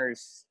of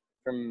towners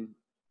from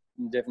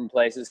different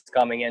places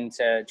coming in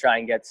to try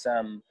and get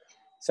some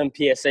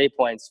PSA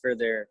points for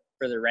their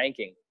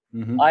ranking.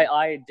 Hmm.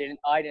 I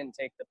didn't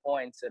take the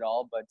points at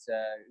all, but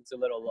it's a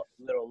little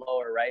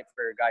lower, right,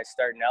 for guys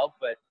starting out.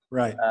 But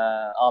Right.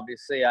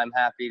 obviously, I'm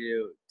happy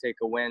to take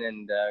a win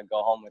and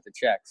go home with a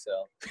check.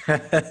 So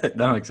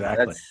No,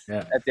 exactly. that's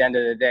Yeah. at the end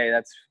of the day,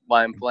 that's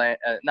why I'm playing.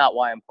 Not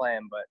why I'm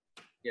playing, but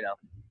you know,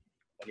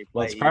 when you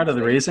Well, play, it's you part of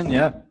the usually reason.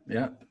 Yeah.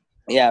 Yeah.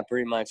 yeah,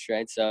 pretty much,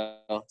 right. So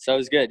it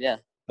was good, yeah.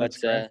 But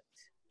That's great.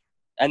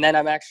 and then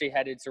I'm actually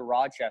headed to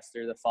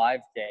Rochester, the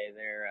 5K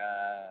there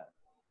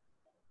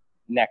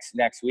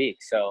next week.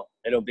 So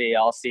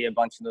I'll see a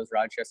bunch of those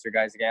Rochester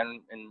guys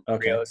again, and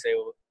Okay.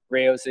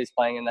 Rios is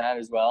playing in that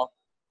as well.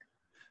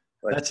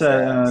 But That's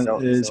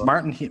is so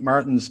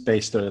Martin's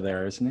based out of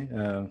there, isn't he?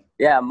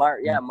 yeah,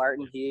 Yeah.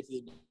 Martin Heath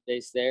is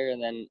based there,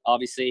 and then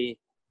obviously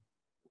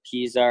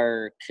he's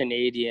our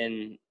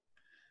Canadian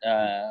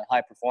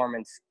high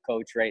performance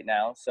coach right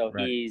now. So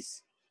Right.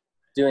 he's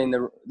doing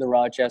the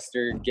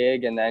Rochester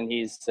gig, and then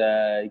he's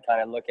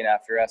kind of looking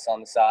after us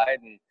on the side.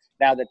 And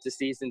now that the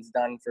season's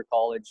done for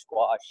college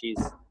squash, he's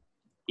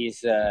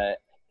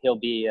he'll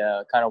be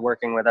kind of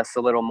working with us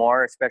a little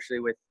more, especially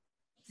with,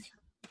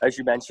 as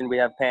you mentioned, we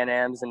have Pan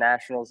Ams and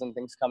Nationals and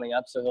things coming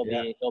up, so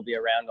Yeah. he'll be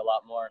around a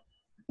lot more.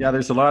 Yeah.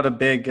 There's a lot of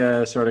big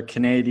sort of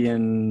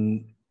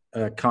Canadian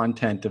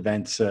content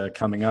events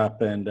coming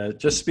up, and I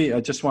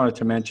just wanted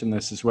to mention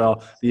this as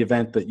well. The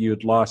event that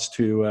you'd lost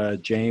to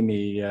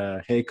Jamie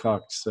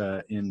Haycox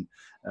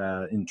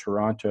in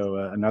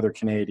Toronto, another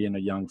Canadian, a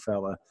young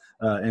fella,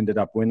 ended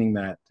up winning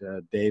that.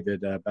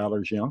 David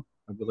Ballergian,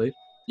 I believe.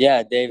 Yeah,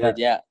 Yeah, David.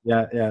 Yeah,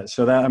 yeah.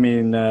 So that, I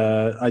mean,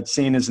 I'd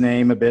seen his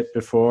name a bit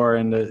before,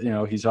 and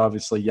he's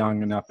obviously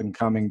young and up and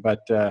coming. But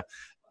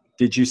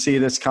did you see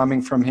this coming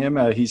from him?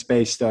 He's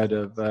based out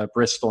of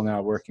Bristol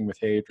now, working with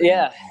Hadrian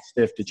yeah, and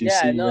Stiff. Did you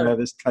yeah. see No,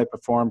 this type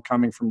of form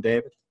coming from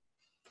David?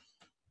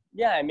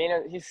 yeah. I mean,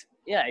 he's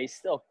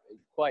still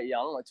quite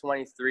young, like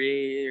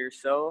 23 or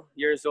so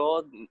years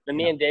old. And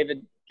me Yeah, and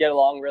David get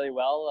along really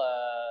well.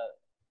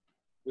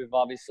 We've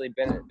obviously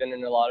been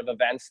in a lot of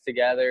events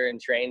together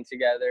and trained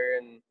together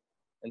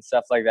and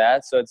stuff like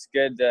that. So it's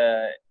good.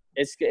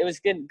 It was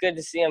good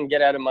to see him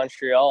get out of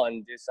Montreal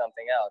and do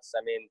something else.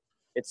 I mean,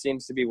 it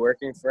seems to be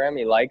working for him.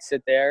 He likes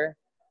it there.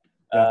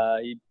 yeah,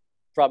 He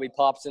probably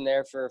pops in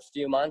there for a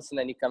few months and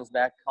then he comes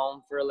back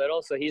home for a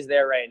little. So he's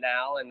there right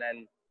now and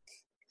then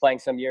playing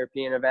some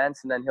European events,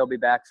 and then he'll be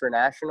back for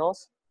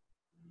nationals.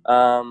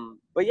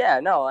 But yeah,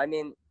 no, I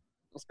mean,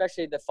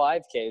 especially the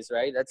 5Ks,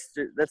 right? That's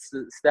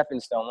the stepping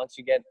stone. Once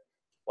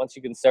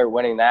you can start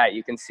winning that,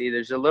 you can see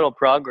there's a little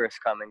progress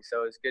coming.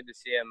 So it's good to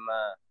see him.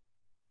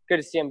 Good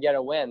to see him get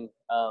a win.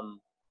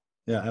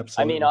 yeah,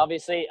 I mean,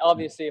 absolutely.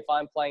 obviously, if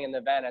I'm playing in the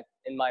event,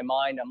 in my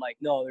mind, I'm like,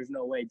 no, there's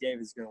no way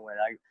David's gonna win.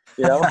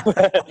 You know,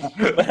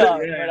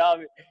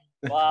 Yeah.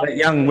 well, That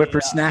young obviously,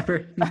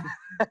 whippersnapper.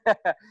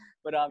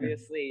 but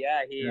obviously,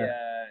 yeah,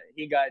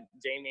 he got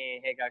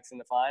Jamie Haycox in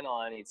the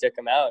final and he took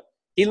him out.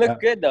 He Yeah,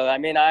 looked good though. I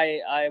mean,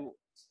 I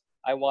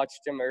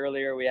watched him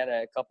earlier. We had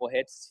a couple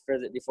hits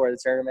before the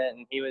tournament,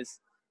 and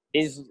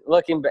he's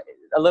looking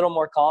a little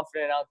more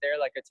confident out there,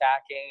 like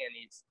attacking, and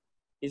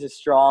he's a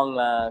strong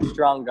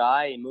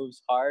guy. He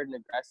moves hard and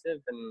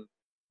aggressive, and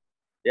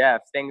yeah,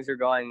 if things are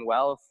going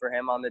well for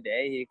him on the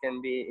day, he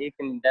can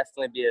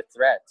definitely be a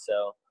threat.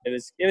 So it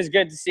was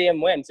good to see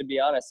him win. To be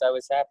honest, I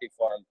was happy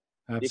for him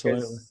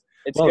absolutely. because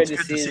it's Well, good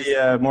it's to good to see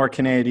see more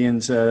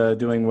Canadians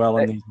doing well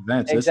in these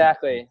events, isn't it?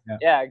 exactly. Yeah,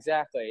 Yeah,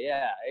 exactly.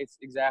 Yeah, it's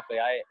exactly.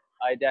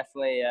 I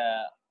definitely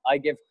I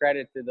give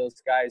credit to those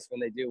guys when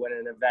they do win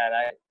an event.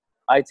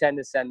 I tend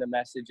to send a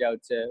message out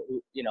to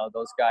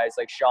those guys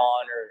like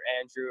Sean or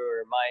Andrew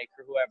or Mike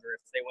or whoever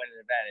if they win an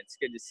event. It's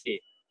good to see.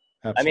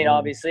 I mean, absolutely.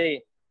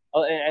 obviously,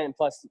 and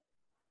plus,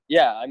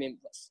 yeah. I mean,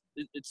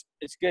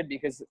 it's good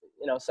because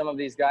some of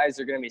these guys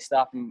are going to be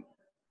stopping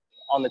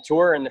on the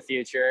tour in the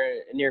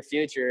near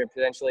future,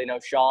 potentially.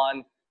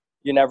 Sean,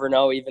 you never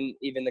know.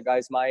 Even the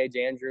guys my age,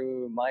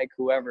 Andrew, Mike,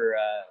 whoever,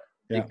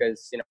 Yeah.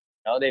 because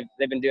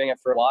they've been doing it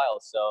for a while.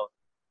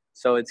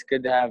 So it's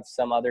good to have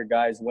some other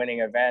guys winning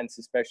events,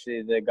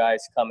 especially the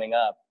guys coming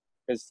up.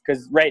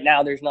 Because right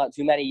now there's not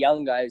too many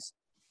young guys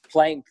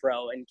playing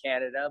pro in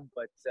Canada,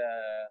 but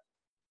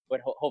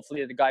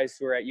hopefully the guys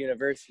who are at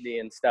university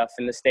and stuff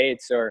in the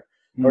States or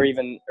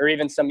Mm.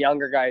 even some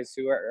younger guys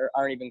who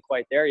aren't even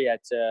quite there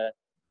yet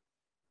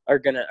are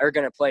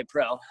gonna play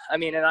pro. I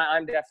mean, and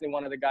I'm definitely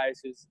one of the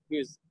guys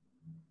who's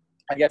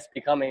I guess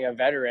becoming a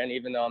veteran,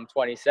 even though I'm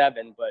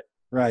 27.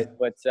 Right.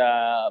 But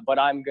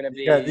I'm gonna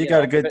be You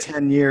got a good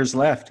 10 years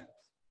left.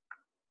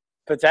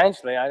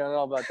 potentially. I don't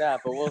know about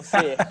that, but we'll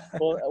see.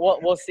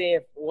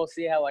 We'll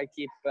see how I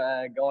keep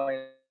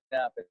going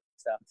up and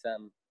stuff.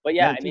 But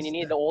yeah, Yeah, I mean, just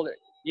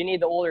you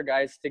need the older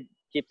guys to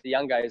keep the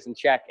young guys in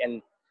check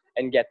and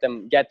get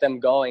them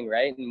going,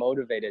 right, and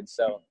motivated.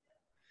 So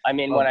I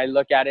mean, when I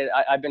look at it,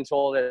 I've been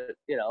told that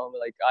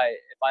like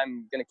if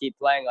I'm gonna keep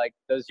playing, like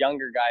those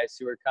younger guys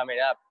who are coming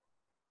up,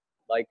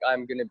 like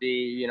I'm gonna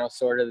be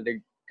sort of the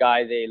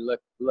guy they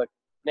look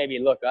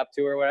up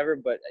to or whatever.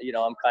 But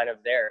I'm kind of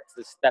there. It's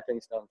a stepping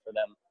stone for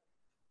them.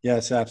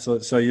 Yes,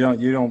 absolutely. So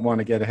you don't want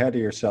to get ahead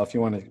of yourself.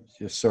 You want to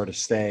just sort of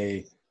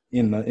stay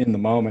in the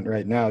moment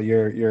right now.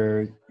 You're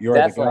the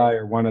Definitely. guy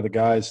or one of the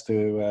guys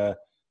to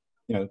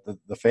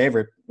the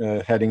favorite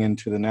heading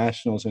into the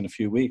nationals in a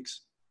few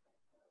weeks.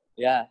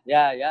 Yeah.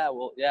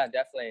 Well, yeah,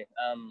 definitely.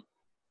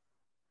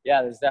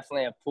 Yeah, there's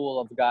definitely a pool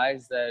of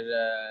guys that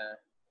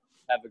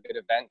have a good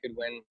event, could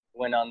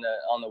win on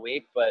the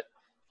week, but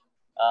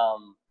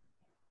um,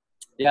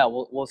 yeah,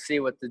 we'll see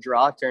what the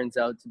draw turns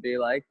out to be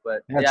like.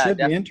 But Yeah, it yeah, should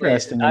be definitely.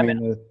 interesting. I I mean,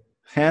 mean, the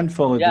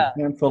yeah,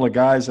 handful of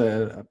guys,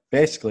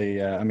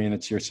 basically. I mean,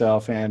 it's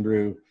yourself,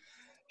 Andrew,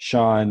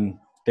 Sean,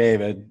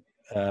 David,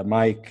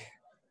 Mike,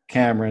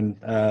 Cameron,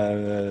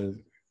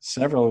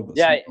 several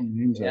yeah,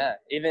 names. yeah.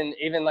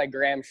 Even like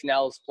Graham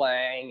Schnell's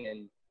playing,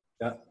 and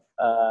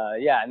Yeah,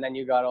 yeah, and then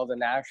you got all the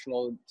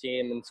national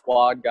team and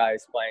squad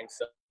guys playing.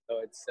 So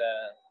it's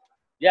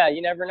yeah,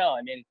 you never know.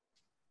 I mean,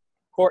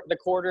 the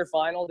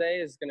quarterfinal day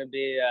is going to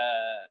be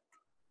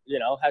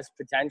has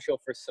potential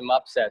for some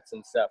upsets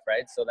and stuff,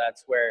 right? So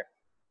that's where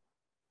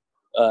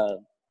uh,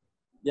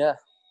 yeah,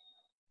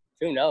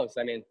 who knows?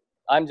 I mean,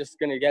 I'm just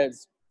going to get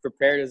as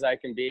prepared as I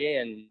can be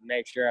and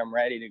make sure I'm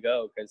ready to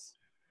go because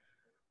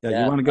yeah. You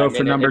yeah, want to I go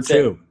for mean number it's a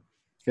two.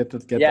 Get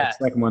that yeah,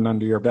 second one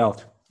under your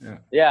belt.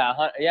 Yeah.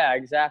 yeah,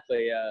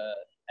 exactly.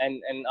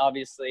 And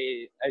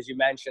obviously, as you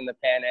mentioned, the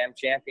Pan Am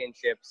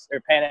Championships or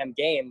Pan Am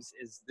Games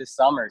is this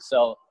summer,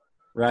 so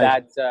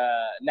Right.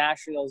 that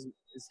nationals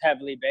is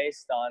heavily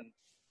based on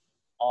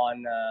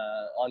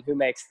who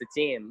makes the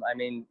team. I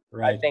mean, I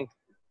Right. think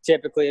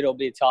typically it'll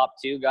be top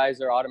two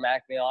guys are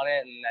automatically on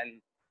it, and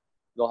then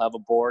they'll have a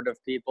board of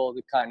people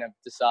to kind of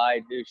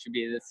decide who should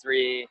be the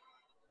three.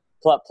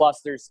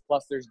 Plus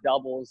there's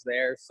doubles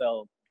there,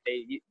 so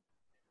they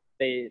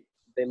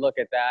they look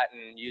at that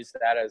and use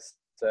that as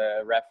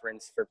a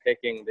reference for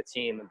picking the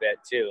team a bit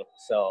too.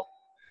 So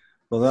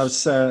Well,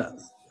 that's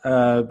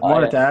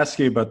wanted I to ask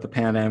you about the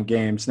Pan Am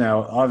Games.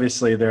 Now,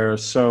 obviously, there are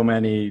so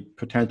many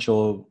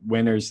potential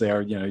winners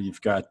there. You know,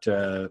 you've got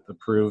the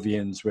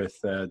Peruvians with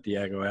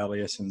Diego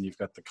Elias, and you've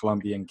got the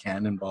Colombian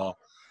Cannonball.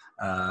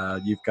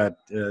 You've got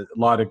a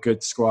lot of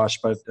good squash,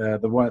 but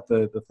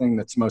the thing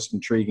that's most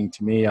intriguing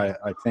to me,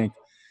 I think,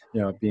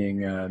 being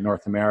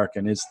North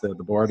American, is the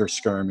border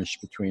skirmish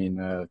between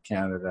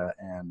Canada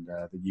and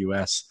the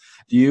U.S.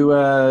 Do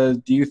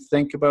you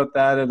think about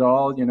that at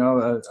all?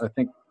 I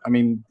think. I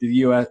mean, the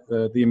U.S.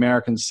 The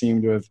Americans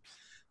seem to have,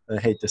 I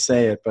hate to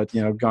say it, but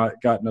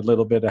gotten a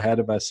little bit ahead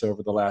of us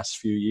over the last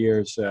few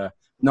years.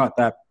 Not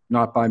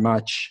by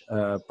much,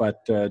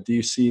 but do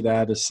you see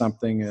that as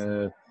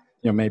something?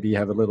 Maybe you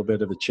have a little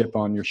bit of a chip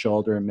on your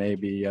shoulder, and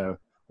maybe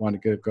want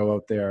to go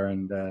out there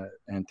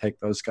and take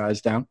those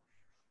guys down.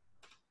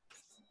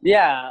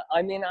 yeah,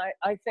 I mean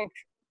I think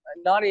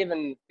not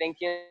even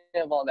thinking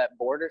of all that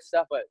border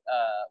stuff, but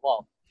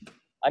well,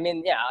 I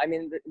mean yeah, I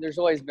mean there's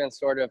always been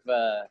sort of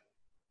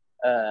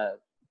uh,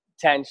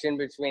 tension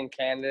between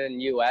Canada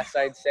and U.S.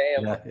 I'd say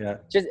of Yeah, yeah,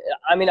 just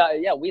I mean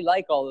yeah, we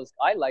like all those.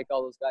 I like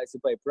all those guys who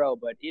play pro,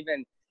 but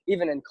even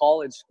in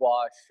college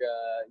squash,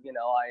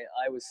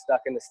 I was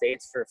stuck in the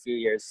States for a few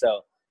years.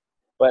 So,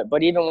 but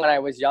even when I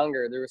was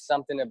younger, there was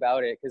something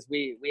about it because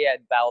we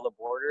had Battle of the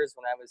Borders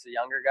when I was a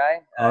younger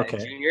guy in okay,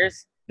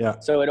 juniors. yeah,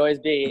 So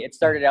it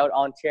started out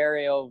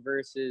Ontario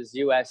versus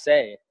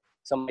USA.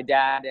 So my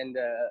dad and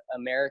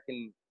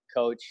American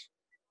coach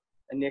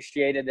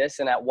initiated this,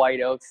 and at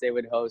White Oaks they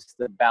would host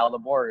the Battle of the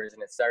Borders,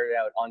 and it started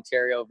out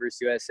Ontario versus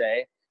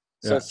USA.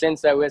 So yeah,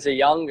 since I was a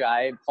young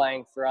guy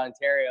playing for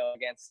Ontario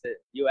against the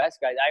U.S.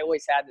 guys, I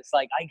always had this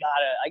like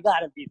I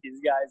gotta beat these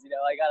guys,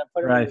 I gotta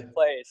put them in right, their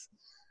place.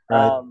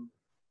 right.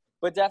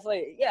 But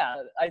definitely, yeah,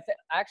 I think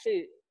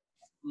actually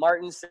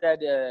Martin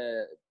said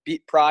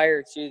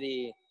prior to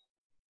the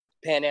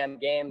Pan Am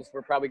Games,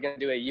 we're probably going to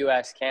do a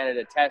U.S.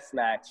 Canada test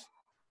match.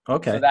 So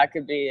Okay, that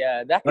could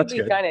that's be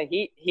good. kind of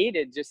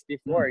heated just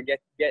before Hmm.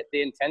 get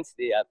the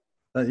intensity up.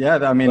 Yeah,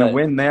 I mean, But a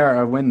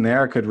win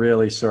there could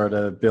really sort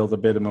of build a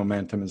bit of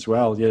momentum as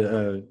well.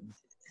 Yeah,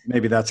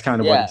 maybe that's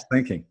kind of what yeah, he's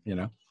thinking.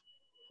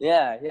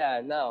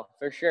 yeah, no,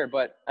 for sure.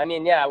 But I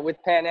mean, yeah, with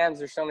Pan Am's,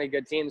 there's so many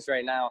good teams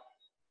right now.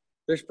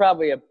 There's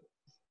probably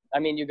I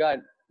mean, you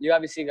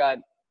obviously got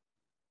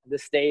the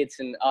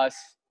States and us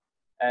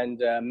and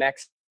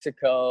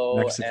Mexico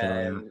Mexico, yeah.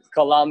 and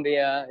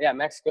Colombia. Yeah,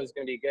 Mexico's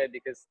going to be good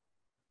because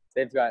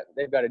they've got a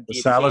The deep team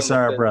with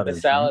Salazar the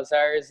brothers, right?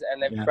 Salazars,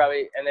 and Yeah.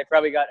 they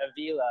probably got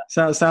Avila.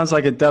 Sounds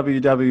like a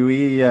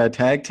WWE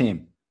tag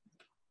team.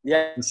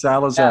 Yeah, The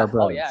Salazar yeah.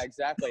 Oh yeah, brothers.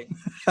 exactly.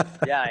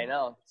 Yeah, I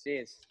know.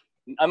 Jeez.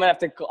 I'm gonna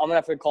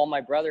have to call my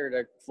brother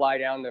to fly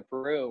down to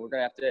Peru. We're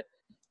gonna have to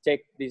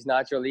take these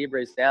Nacho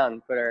Libres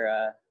down, put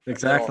our little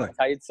Exactly.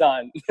 tights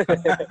on.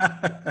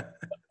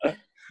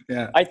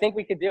 Yeah. I think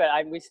we could do it. I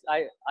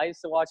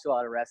used to watch a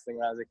lot of wrestling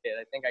when I was a kid.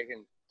 I think I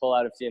can pull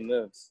out a few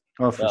moves.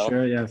 Oh, for So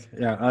sure. Yeah.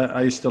 Yeah.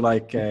 I used to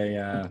like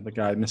the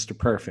guy, Mr.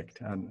 Perfect,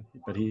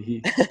 but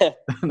he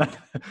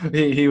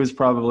was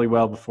probably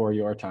well before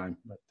your time.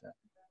 But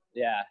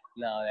yeah,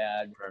 no,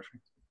 yeah,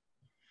 perfect.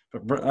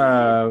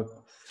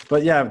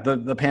 But yeah,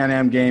 the Pan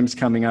Am Games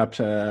coming up.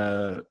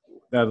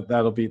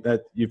 that'll be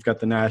that. You've got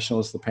the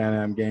Nationals, the Pan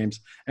Am Games.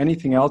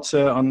 Anything else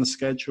on the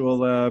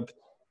schedule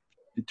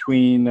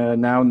between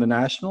now and the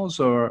Nationals,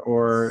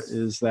 or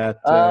is that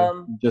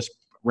just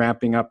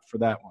ramping up for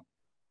that one?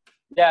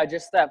 Yeah,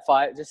 just that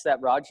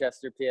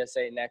Rochester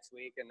PSA next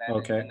week, and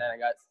then I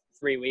got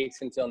 3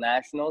 weeks until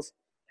Nationals,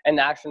 and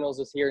Nationals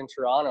is here in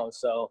Toronto,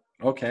 so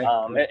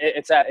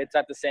it's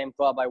at the same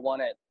club I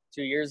won it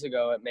 2 years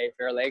ago at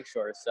Mayfair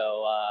Lakeshore,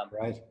 so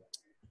right.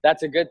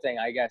 That's a good thing,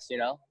 I guess.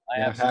 I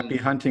have happy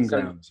hunting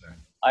grounds.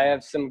 I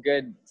have some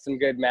good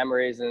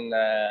memories and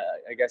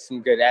I guess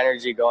some good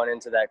energy going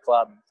into that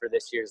club for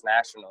this year's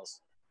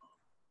Nationals.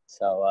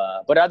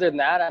 So, but other than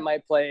that, I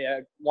might play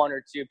 1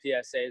 or 2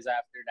 PSAs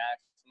after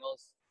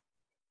Nationals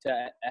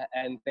to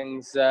end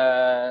things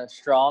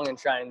strong and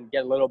try and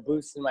get a little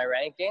boost in my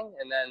ranking,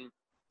 and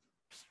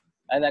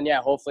then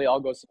yeah, hopefully all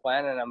goes to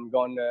plan, and I'm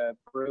going to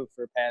Peru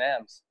for Pan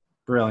Am's.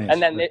 Brilliant.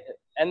 And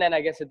then I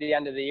guess at the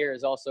end of the year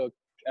is also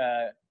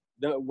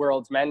the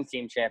World's Men's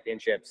Team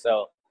Championship.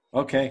 So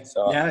I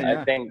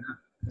think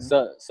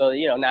so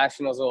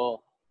Nationals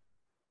will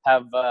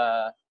have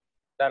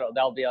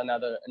that'll be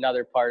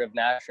another part of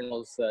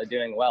Nationals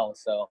doing well.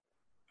 So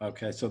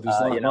so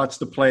there's lots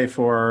to play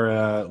for,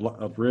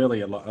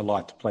 really a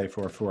lot to play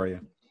for you.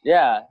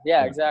 Yeah,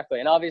 exactly.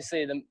 And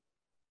obviously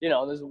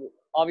there's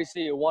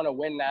obviously you want to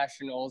win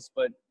Nationals,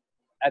 but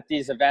at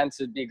these events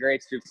it'd be great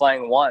to be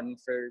playing one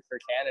for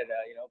Canada,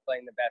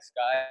 playing the best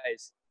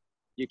guys.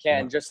 You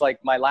can't, just like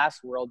my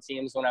last World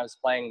Teams when I was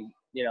playing,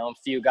 a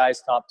few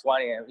guys top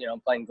 20,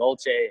 playing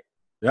Golche.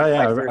 Yeah,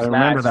 I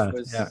remember that.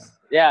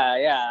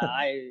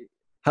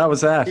 How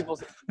was that?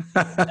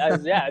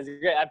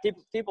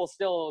 People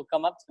still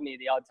come up to me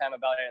the odd time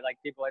about it. Like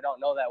people I don't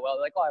know that well.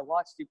 They're like, oh, I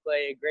watched you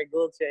play Greg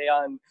Golche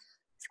on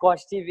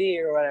Squash TV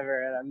or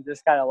whatever, and I'm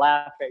just kind of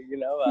laughing,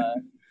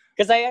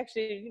 because I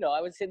actually, I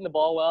was hitting the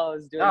ball well. I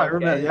was doing. I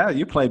remember. Yeah,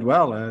 you played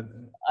well.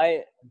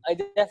 I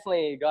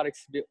definitely got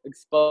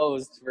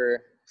exposed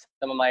for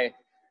some of my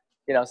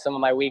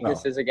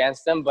weaknesses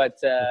against him, but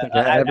I think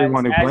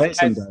everyone who plays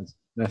him does.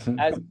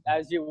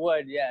 as you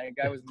would, yeah. The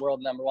guy was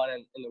world number 1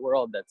 in the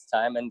world at the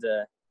time, and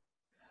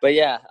but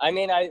yeah, I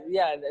mean,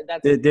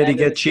 that's. Did he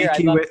get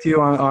cheeky with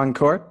you on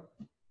court?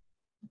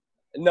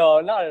 No,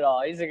 not at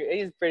all. He's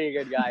a pretty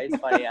good guy. He's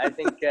funny. I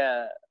think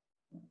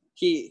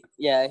we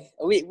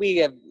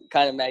have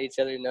kind of met each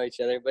other, know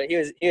each other, but he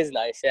was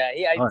nice. Yeah,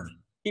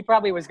 he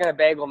probably was gonna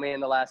bagel me in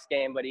the last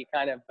game, but he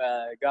kind of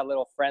got a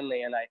little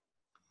friendly, and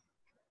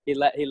he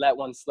let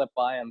one slip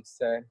by him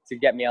to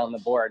get me on the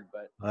board.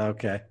 But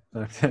okay.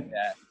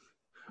 Yeah.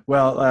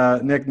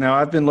 Well, Nick, now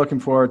I've been looking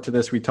forward to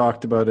this. We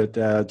talked about it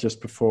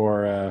just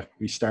before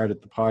we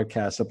started the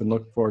podcast. I've been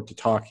looking forward to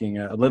talking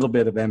a little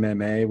bit of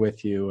MMA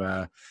with you.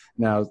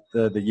 Now,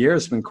 the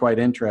year's been quite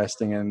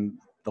interesting, and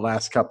the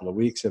last couple of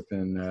weeks have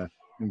been,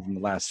 even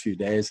the last few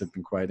days have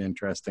been quite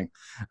interesting.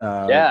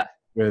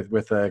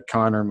 With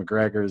Conor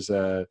McGregor's,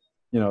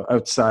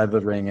 outside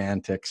the ring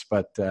antics.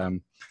 But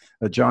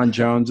John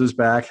Jones is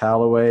back.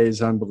 Holloway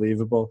is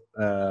unbelievable.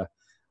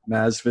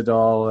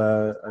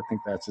 Masvidal, I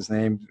think that's his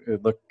name.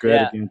 It looked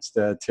good against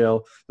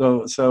Till.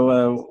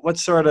 So what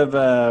sort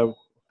of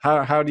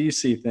how do you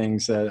see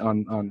things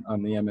on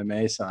the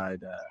MMA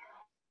side?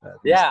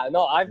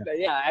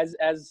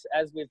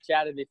 As we've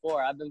chatted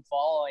before, I've been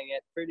following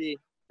it pretty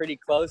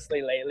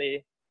closely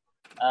lately.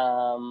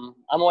 I'm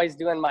always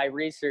doing my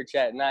research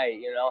at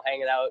night,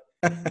 hanging out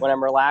when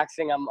I'm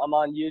relaxing. I'm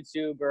on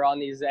YouTube or on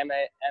these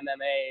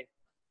MMA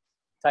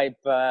type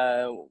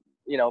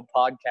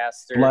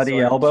podcasters. Bloody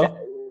Elbow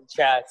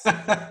chats.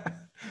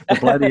 The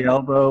Bloody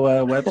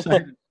Elbow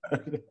website.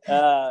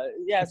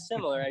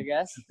 Similar, I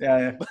guess.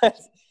 Yeah.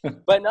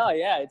 But no,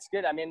 it's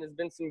good. I mean, there's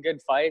been some good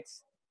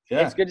fights.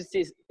 Yeah. It's good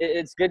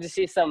to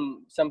see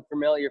some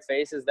familiar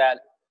faces that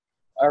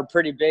are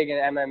pretty big in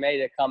MMA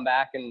to come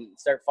back and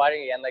start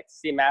fighting again. Like to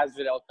see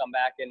Masvidal come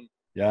back and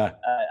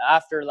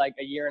after like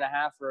a year and a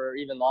half or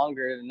even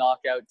longer, the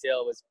knockout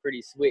Till was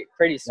pretty sweet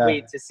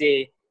to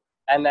see.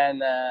 And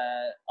then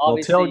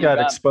obviously Till got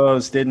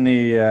exposed, didn't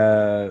he?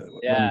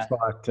 When he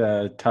fought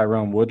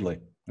Tyrone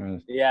Woodley.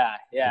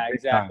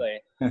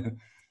 Exactly.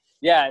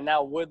 Yeah, and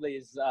now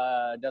Woodley's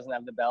doesn't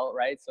have the belt,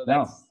 right? So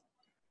that's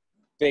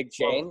big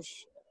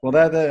change. Well,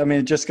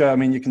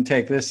 you can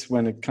take this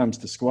when it comes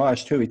to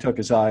squash too. He took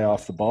his eye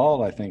off the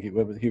ball. I think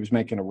he was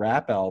making a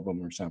rap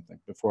album or something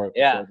before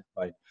the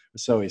fight.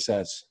 So he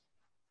says.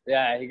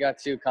 Yeah, he got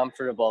too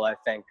comfortable, I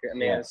think. I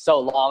mean, it was so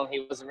long,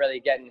 he wasn't really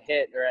getting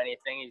hit or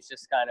anything. He's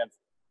just kind of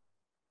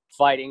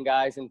fighting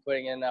guys and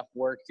putting in enough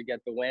work to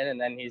get the win,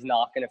 and then he's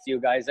knocking a few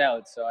guys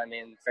out. So, I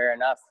mean, fair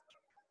enough.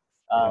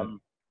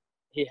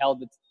 He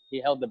held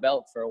the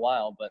belt for a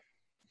while, but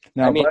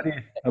now,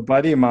 a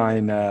buddy of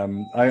mine,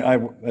 I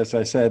as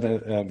I said,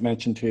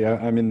 mentioned to you,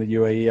 I'm in the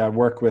UAE. I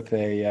work with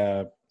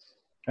at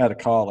a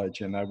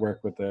college, and I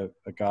work with a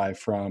guy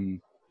from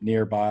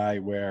nearby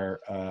where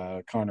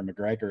Conor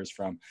McGregor is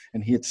from,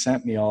 and he had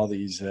sent me all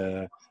these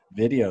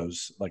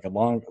videos, like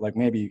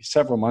maybe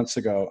several months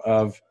ago,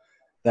 of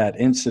that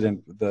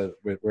incident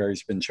where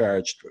he's being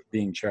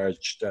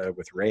charged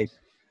with rape,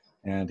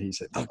 And he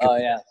said, Oh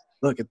yeah.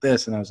 look at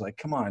this. And I was like,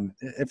 come on,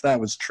 if that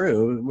was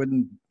true,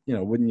 wouldn't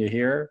you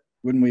hear?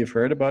 Wouldn't we have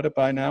heard about it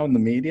by now in the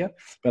media?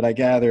 But I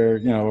gather,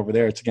 over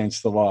there it's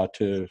against the law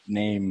to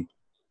name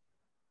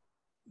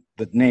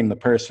the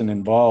person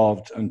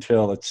involved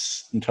until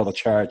the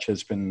charge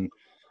has been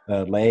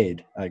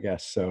laid, I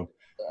guess. So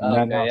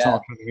now Okay, it's yeah.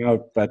 all coming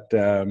out. But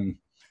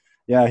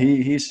yeah,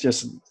 he's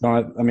just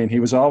not. I mean, he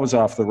was always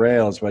off the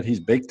rails, but he's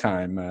big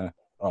time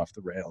off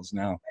the rails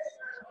now.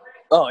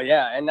 Oh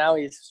yeah, and now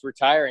he's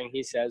retiring.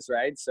 He says,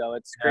 right? So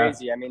it's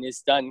crazy. Yeah. I mean,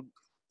 he's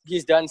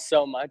done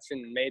so much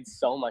and made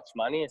so much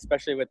money,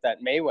 especially with that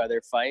Mayweather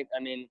fight. I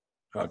mean,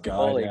 Oh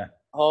God,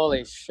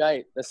 holy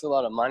shit, that's a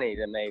lot of money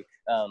to make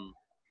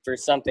for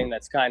something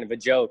that's kind of a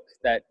joke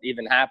that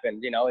even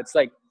happened. It's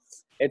like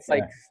that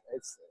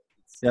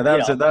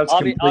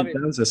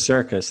was a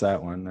circus.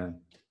 That one.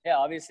 Yeah,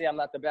 obviously I'm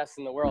not the best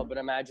in the world, but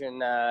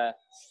imagine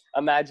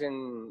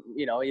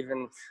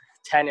even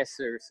tennis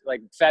or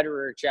like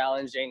Federer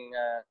challenging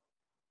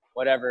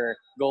whatever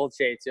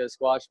Goldschmidt to a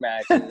squash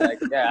match. And like,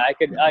 yeah, I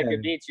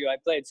could beat you. I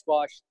played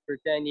squash for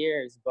 10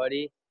 years,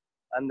 buddy.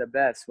 I'm the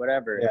best.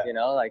 Whatever.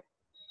 Yeah. Like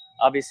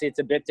obviously it's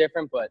a bit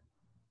different, but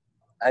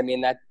I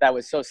mean that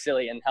was so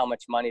silly, and how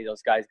much money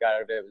those guys got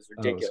out of it. It was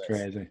ridiculous. It was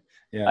crazy.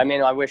 Yeah. I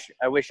mean, I wish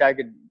I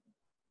could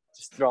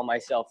just throw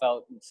myself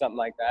out something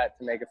like that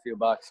to make a few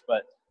bucks,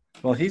 but.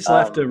 Well, he's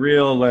left a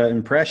real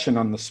impression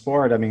on the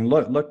sport. I mean,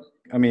 look.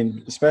 I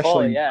mean,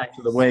 especially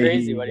the way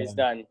crazy what he's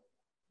done.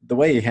 The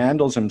way he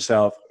handles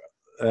himself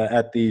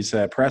at these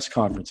press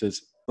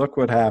conferences. Look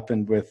what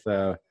happened with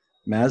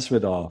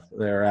Masvidal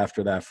there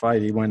after that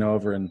fight. He went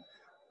over and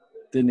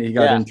he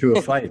got into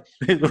a fight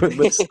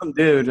with some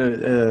dude.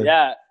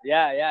 Yeah,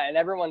 and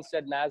everyone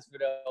said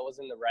Masvidal was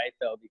in the right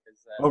though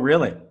because. Oh,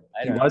 really?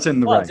 He was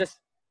in the right.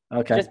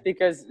 Just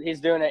because he's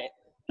doing it.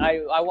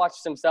 I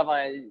watched some stuff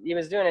he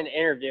was doing an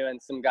interview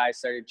and some guy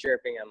started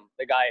chirping him.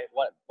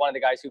 One of the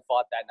guys who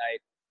fought that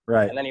night.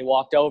 Right. And then he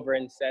walked over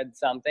and said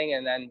something,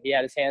 and then he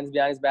had his hands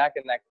behind his back,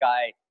 and that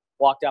guy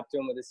walked up to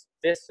him with his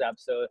fists up.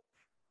 So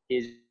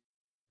he's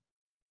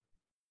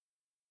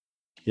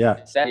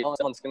said,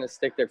 someone's going to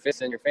stick their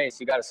fist in your face.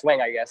 You got to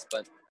swing, I guess.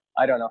 But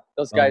I don't know.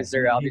 Those guys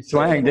are obviously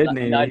swang, didn't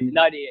he?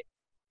 Nutty.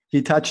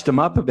 He touched him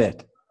up a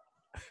bit.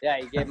 Yeah,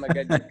 he gave him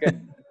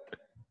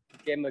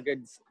a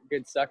good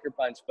sucker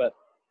punch, but.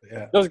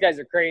 Yeah. Those guys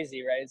are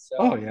crazy, right? So.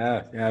 Oh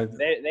yeah.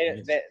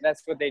 They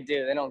that's what they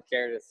do. They don't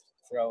care to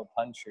throw a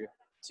punch or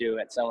two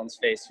at someone's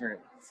face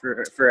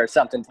for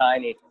something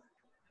tiny.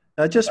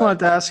 I just wanted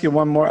to ask you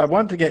one more. I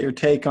wanted to get your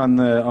take on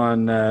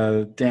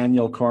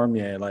Daniel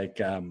Cormier.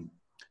 Like,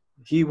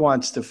 he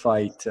wants to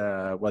fight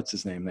what's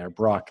his name there,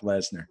 Brock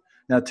Lesnar.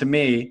 Now, to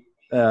me,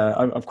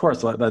 of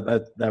course,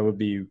 that would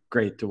be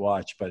great to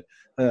watch, but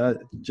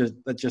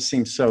that just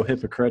seems so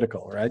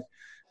hypocritical, right?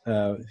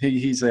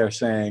 He's there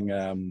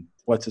saying.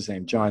 What's his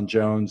name? John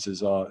Jones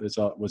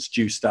was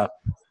juiced up,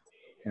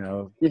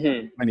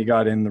 when he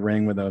got in the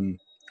ring with him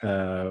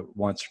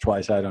once or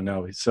twice. I don't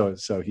know.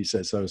 So he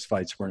says those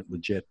fights weren't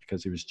legit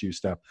because he was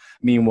juiced up.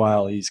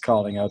 Meanwhile, he's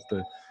calling out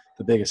the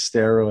biggest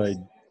steroid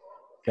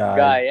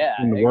guy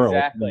in the world.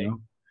 Exactly.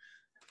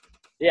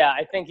 Yeah,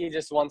 I think he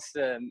just wants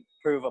to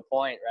prove a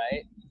point,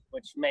 right?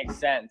 Which makes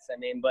sense. I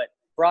mean, but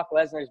Brock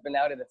Lesnar's been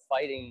out of the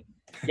fighting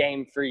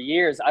game for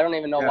years. I don't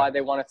even know why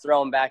they want to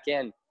throw him back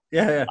in.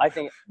 Yeah. I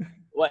think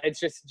it's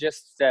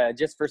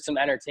just for some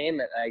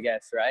entertainment, I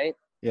guess, right?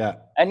 Yeah.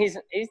 And he's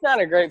not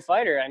a great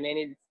fighter. I mean,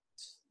 he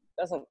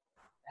doesn't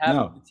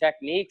have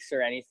techniques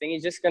or anything.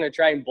 He's just going to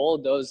try and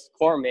bulldoze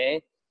Cormier,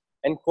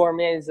 and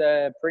Cormier's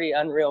a pretty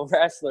unreal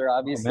wrestler,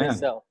 obviously.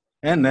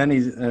 And then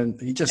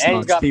he just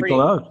knocks people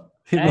out.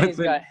 He's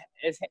got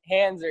his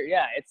hands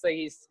it's like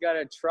he's got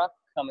a truck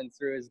coming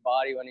through his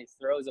body when he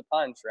throws a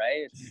punch,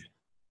 right?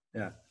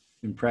 Yeah,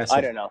 impressive.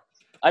 I don't know.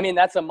 I mean,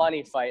 that's a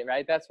money fight,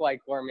 right? That's why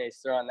Cormier's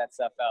throwing that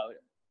stuff out.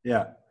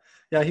 Yeah,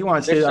 he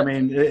wants to. I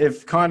mean,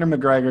 if Conor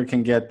McGregor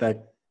can get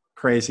that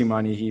crazy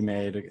money he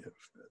made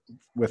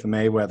with a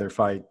Mayweather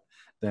fight,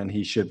 then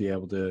he should be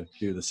able to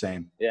do the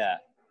same. Yeah.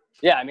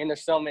 I mean,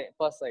 there's so many.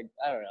 Plus, like,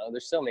 I don't know.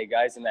 There's so many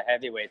guys in the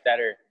heavyweight that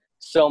are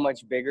so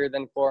much bigger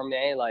than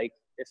Cormier. Like,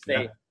 if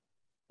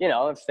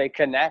they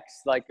connect,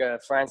 like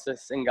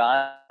Francis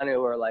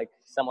Ngannou or like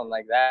someone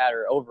like that,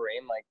 or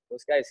Overeem, like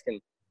those guys can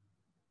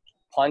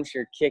punch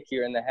or kick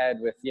you in the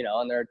head with,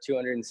 and they're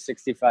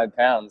 265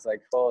 pounds.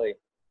 Like, holy.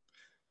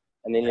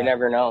 I mean, you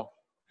never know.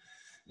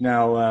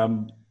 Now,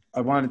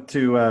 I wanted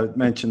to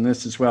mention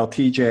this as well.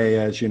 TJ,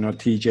 as you know,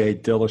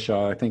 TJ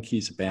Dillashaw, I think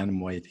he's a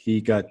bantamweight. He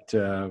got,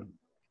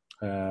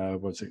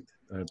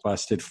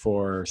 busted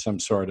for some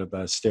sort of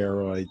a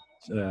steroid,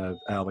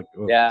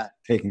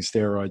 taking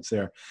steroids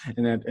there.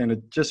 And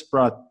it just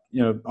brought,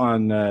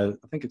 on, I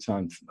think it's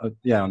on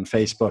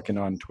Facebook and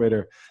on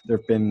Twitter, there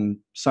have been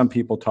some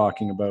people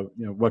talking about,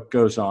 what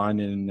goes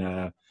on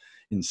in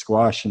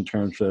squash in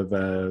terms of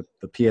the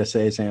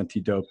PSA's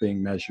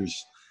anti-doping measures.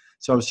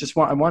 So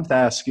I wanted to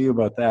ask you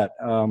about that.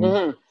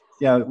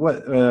 Yeah,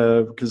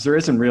 because there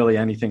isn't really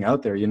anything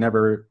out there. You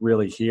never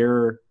really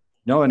hear.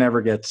 No one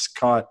ever gets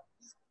caught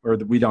or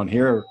we don't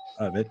hear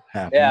of it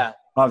happening. Yeah.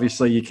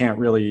 Obviously, you can't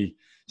really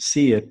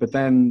see it. But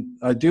then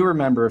I do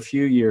remember a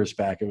few years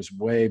back, it was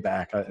way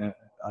back,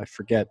 I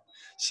forget,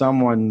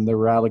 there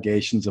were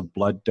allegations of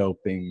blood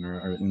doping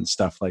and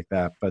stuff like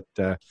that. But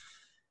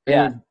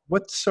Yeah.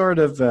 what sort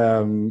of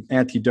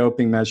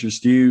anti-doping measures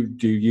do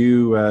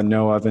you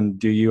know of, and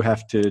do you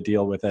have to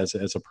deal with as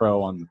a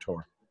pro on the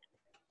tour?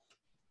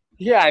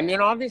 Yeah, I mean,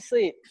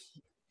 obviously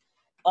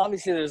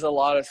there's a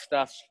lot of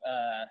stuff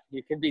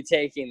you could be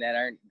taking that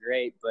aren't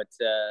great, but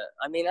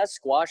I mean, us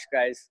squash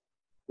guys,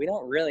 we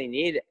don't really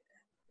need,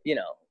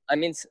 I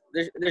mean,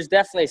 there's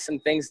definitely some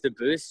things to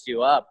boost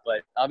you up,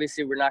 but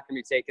obviously we're not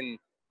going to be taking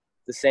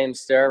the same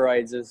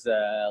steroids as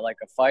like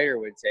a fighter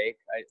would take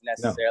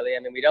necessarily. No. I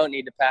mean, we don't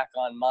need to pack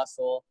on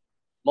muscle.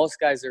 Most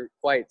guys are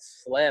quite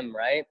slim,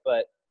 right?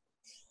 But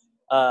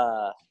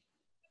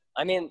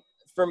I mean,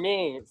 for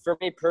me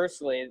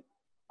personally,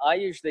 I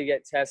usually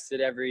get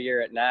tested every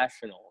year at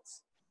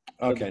nationals.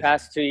 Okay. So the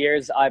past 2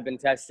 years, I've been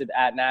tested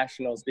at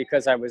nationals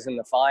because I was in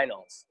the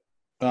finals.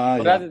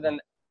 But yeah.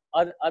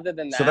 Other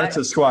than that, so that's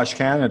a Squash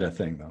Canada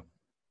thing, though.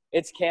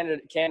 It's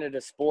Canada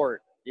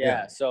Sport,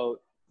 yeah. So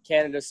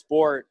Canada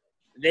Sport,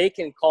 they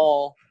can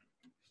call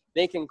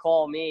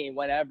me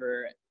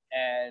whenever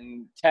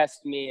and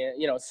test me,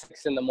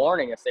 6 a.m.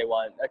 if they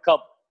want. A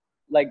couple,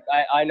 like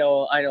I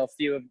know a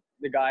few of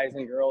the guys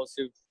and girls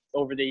who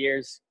over the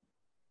years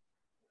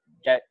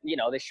get,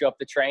 they show up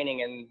to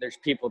training and there's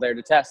people there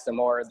to test them,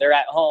 or they're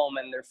at home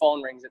and their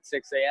phone rings at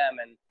 6 a.m.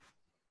 and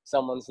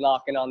someone's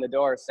knocking on the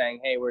door saying,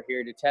 "Hey, we're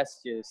here to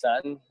test you,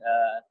 son.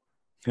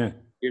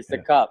 Here's the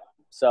cup."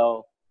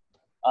 So,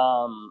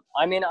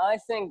 I mean, I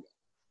think,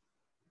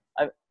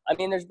 I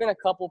mean, there's been a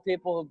couple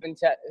people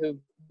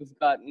who've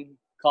gotten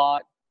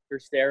caught for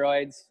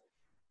steroids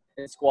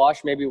in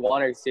squash, maybe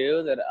 1 or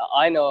 2 that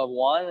I know of.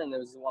 One, and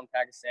there was one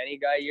Pakistani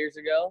guy years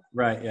ago.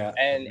 Right. Yeah.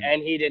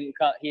 And he didn't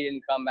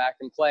come back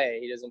and play.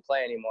 He doesn't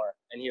play anymore,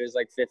 and he was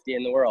like 50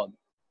 in the world.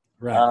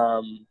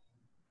 Right.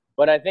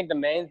 But I think the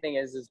main thing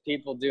is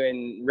people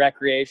doing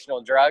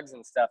recreational drugs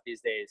and stuff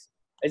these days.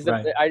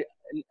 I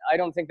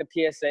don't think the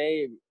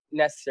PSA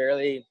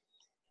necessarily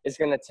is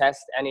going to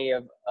test any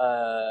of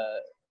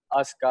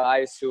us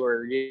guys who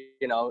are,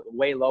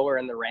 way lower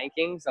in the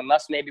rankings,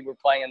 unless maybe we're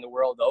playing in the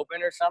World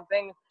Open or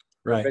something,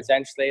 right?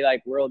 Potentially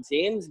like world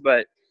teams.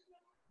 But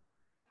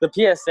the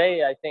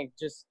PSA, I think,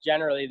 just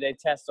generally they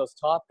test those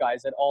top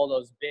guys at all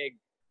those big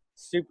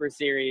super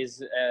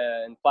series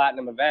and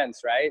platinum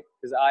events, right?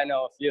 Because I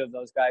know a few of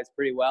those guys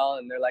pretty well,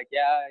 and they're like,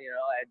 yeah,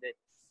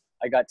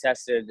 I got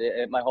tested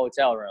at my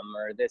hotel room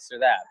or this or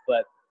that.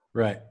 But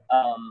right.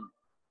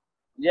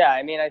 Yeah,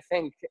 I mean, I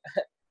think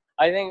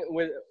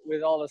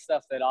with all the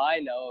stuff that I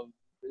know of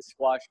the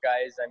squash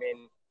guys, I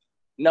mean,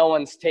 no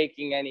one's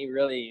taking any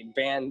really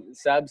banned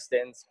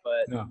substance,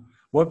 but no.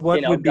 What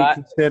would be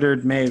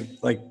considered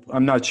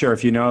I'm not sure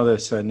if you know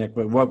this, Nick,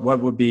 but what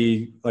would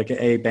be like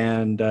a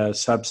banned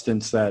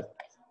substance that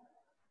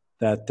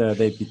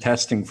they'd be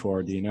testing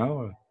for? Do you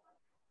know?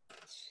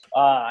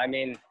 I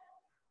mean,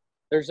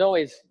 there's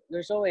always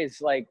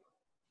like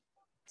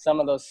some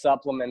of those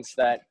supplements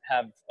that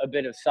have a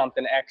bit of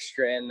something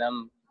extra in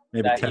them.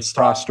 Maybe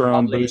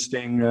testosterone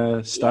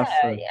boosting stuff.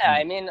 Yeah.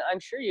 I mean,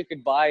 I'm sure you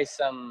could buy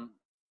some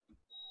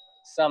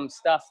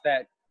stuff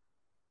that,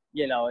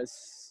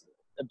 is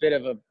a bit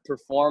of a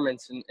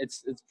performance, and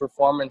it's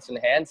performance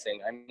enhancing.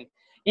 I mean,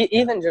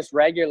 even just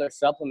regular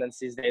supplements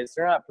these days,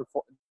 they're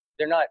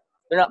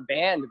not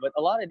banned, but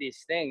a lot of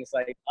these things,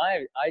 like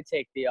I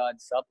take the odd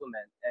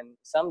supplement, and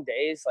some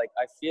days, like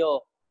I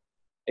feel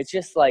it's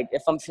just like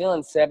if I'm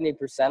feeling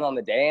 70% on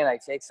the day and I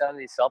take some of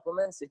these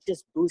supplements, it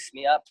just boosts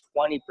me up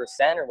 20%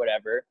 or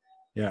whatever.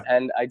 Yeah.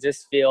 And I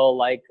just feel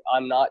like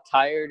I'm not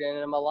tired and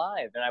I'm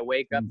alive, and I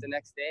wake up the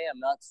next day, I'm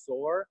not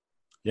sore.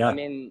 Yeah. I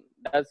mean,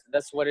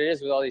 that's what it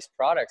is with all these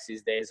products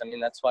these days. I mean,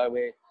 that's why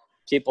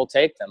people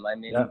take them. I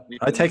mean,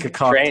 I take a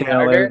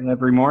cocktail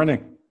every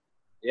morning.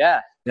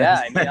 Yeah.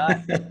 I mean,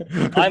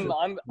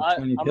 I'm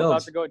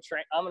about to go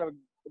train. I'm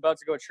about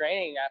to go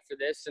training after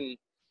this, and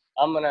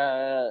I'm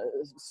gonna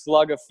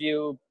slug a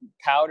few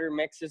powder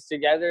mixes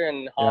together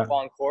and hop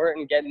on court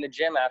and get in the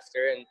gym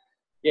after, and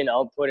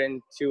put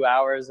in 2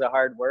 hours of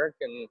hard work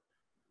and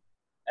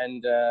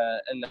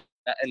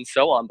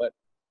so on. But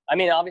I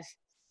mean, obviously,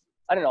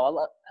 I don't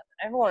know.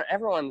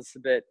 Everyone's a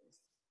bit,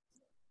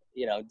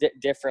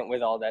 different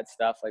with all that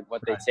stuff, like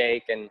what they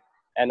take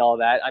and all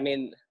that. I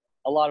mean,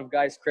 a lot of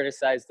guys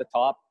criticize the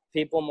top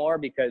people more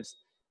because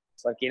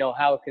it's like,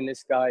 how can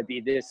this guy be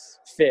this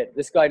fit?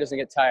 This guy doesn't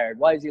get tired.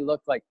 Why does he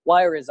look like?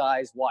 Why are his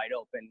eyes wide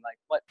open? Like,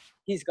 what?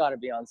 He's got to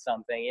be on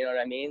something. You know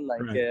what I mean?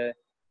 Like,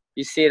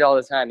 you see it all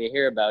the time. You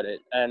hear about it,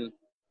 and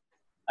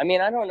I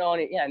mean, I don't know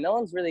no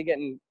one's really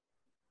getting.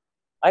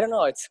 I don't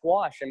know. It's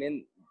squash. I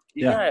mean,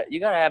 you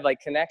gotta have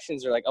like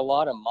connections or like a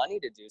lot of money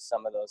to do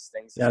some of those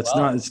things. Yeah,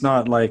 it's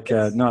not like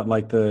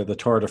the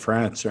Tour de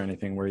France or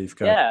anything where you've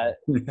got.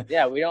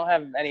 Yeah, we don't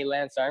have any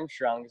Lance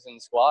Armstrongs in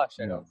squash.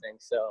 I don't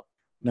think so.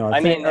 No,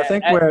 I mean, I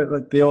think where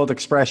like, the old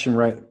expression,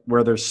 right,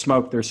 where there's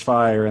smoke, there's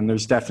fire, and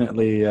there's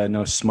definitely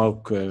no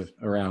smoke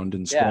around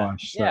in yeah,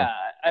 squash. So yeah.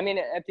 I mean,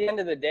 at the end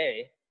of the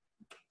day,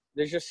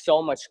 there's just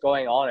so much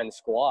going on in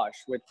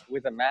squash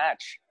with a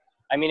match.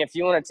 I mean, if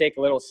you want to take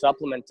a little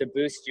supplement to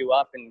boost you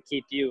up and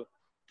keep you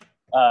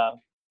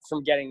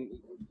from getting,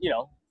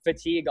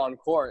 fatigue on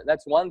court,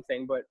 that's one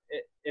thing. But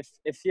if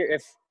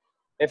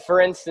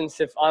for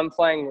instance, if I'm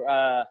playing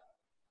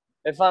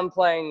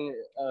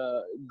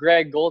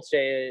Greg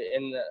Golche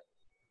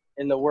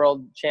in the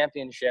World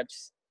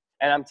Championships,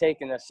 and I'm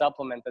taking a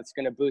supplement that's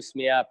going to boost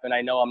me up, and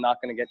I know I'm not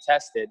going to get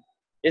tested,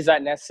 is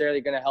that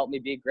necessarily going to help me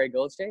beat Greg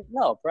Golche?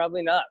 No,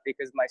 probably not,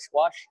 because my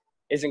squash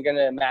isn't going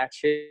to match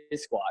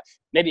his squash.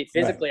 Maybe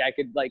physically, right. I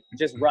could like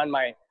just run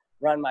my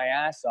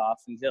ass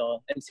off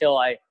until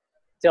I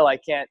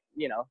can't,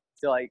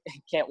 till I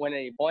can't win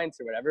any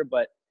points or whatever.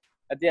 But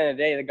at the end of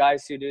the day, the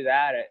guys who do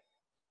that,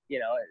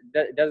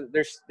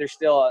 there's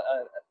still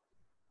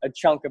a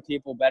chunk of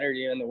people better than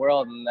you in the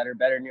world and that are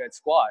better than you at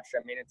squash.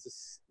 I mean, it's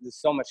just, there's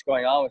so much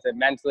going on with it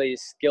mentally,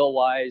 skill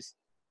wise,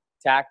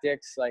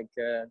 tactics. Like,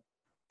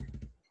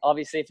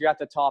 obviously, if you're at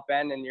the top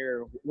end and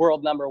you're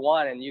world number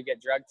one and you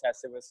get drug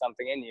tested with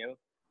something in you,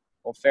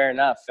 well, fair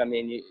enough. I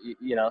mean,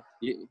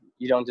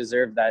 you don't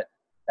deserve that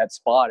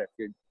spot if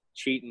you're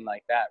cheating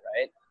like that,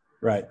 right?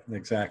 Right,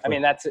 exactly. I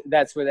mean,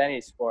 that's with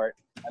any sport.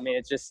 I mean,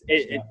 it's just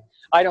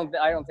I don't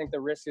think the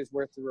risk is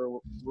worth the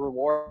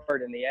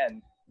reward in the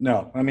end.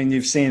 No, I mean,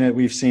 you've seen it.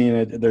 We've seen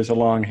it. There's a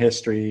long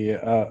history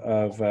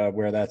of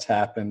where that's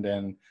happened,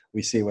 and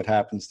we see what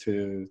happens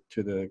to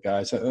the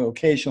guys.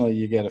 Occasionally,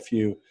 you get a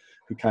few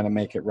who kind of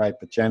make it right,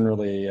 but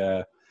generally,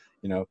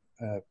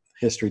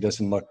 history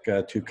doesn't look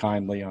too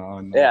kindly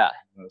on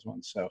those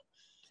ones. So,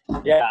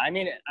 yeah, I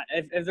mean,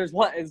 if there's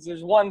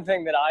one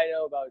thing that I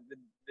know about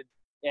the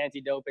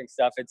anti-doping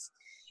stuff,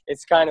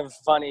 it's kind of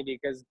funny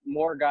because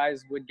more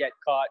guys would get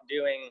caught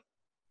doing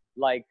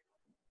like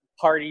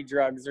party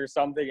drugs or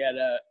something at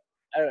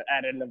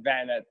an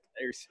event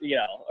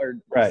or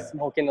right.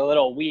 smoking a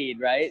little weed,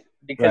 right?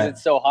 Because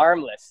it's so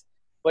harmless.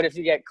 But if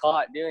you get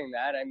caught doing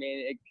that, I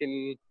mean,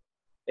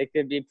 it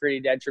could be pretty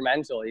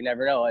detrimental. You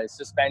never know. It's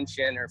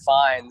suspension or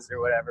fines or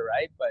whatever,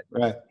 right? But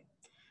right.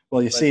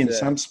 Well, you see in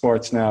some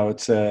sports now,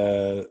 it's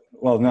no,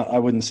 I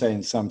wouldn't say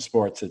in some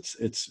sports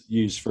it's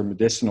used for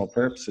medicinal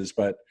purposes,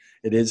 but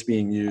it is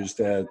being used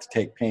to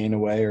take pain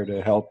away or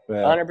to help.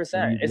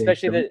 100%,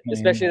 especially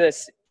the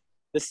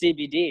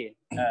CBD.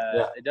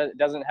 It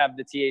doesn't have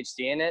the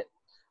THC in it.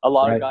 A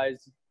lot of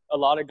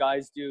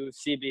guys do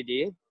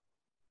CBD.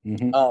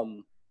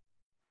 Mm-hmm.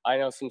 I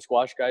know some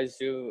squash guys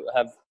who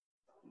have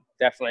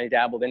definitely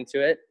dabbled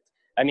into it.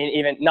 I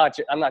mean,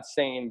 I'm not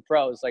saying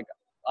pros. Like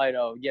I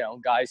know,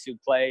 guys who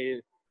play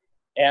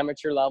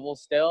amateur level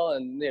still,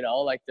 and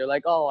like they're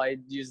like, oh, I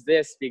use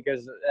this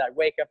because I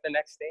wake up the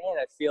next day and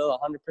I feel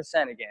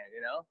 100% again.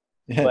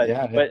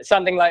 But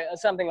something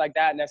like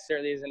that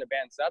necessarily isn't a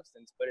banned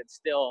substance, but it's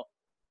still,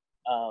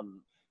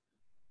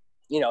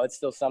 it's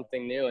still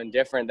something new and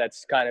different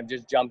that's kind of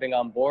just jumping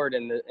on board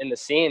in the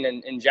scene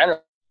and in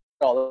general.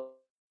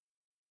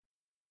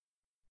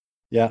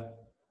 Yeah.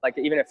 Like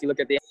even if you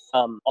look at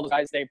all the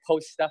guys, they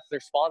post stuff,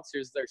 their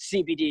sponsors, their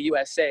CBD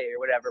USA or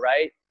whatever,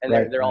 right? And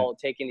they're all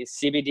taking these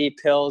CBD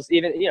pills.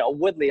 Even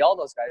Woodley, all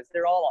those guys,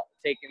 they're all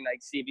taking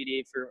like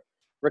CBD for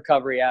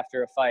recovery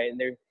after a fight,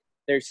 and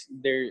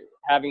they're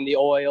having the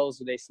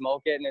oils, or they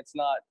smoke it, and it's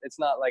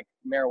not like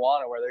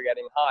marijuana where they're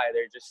getting high.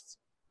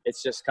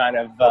 It's just kind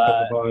of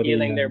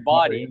healing their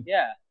body.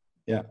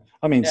 Yeah.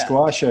 I mean,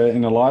 squash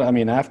in a lot. I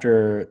mean,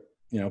 after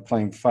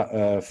playing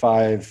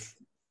 5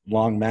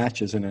 long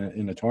matches in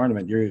a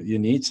tournament, you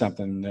need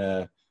something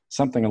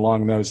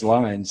along those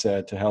lines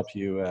to help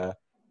you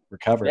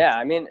recover. Yeah,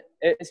 I mean,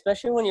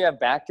 especially when you have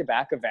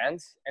back-to-back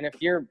events, and if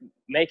you're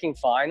making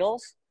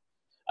finals,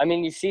 I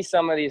mean, you see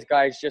some of these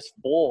guys just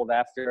fold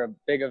after a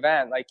big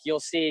event. Like you'll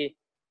see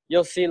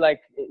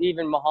like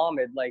even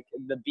Muhammad, like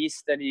the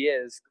beast that he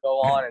is,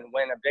 go on and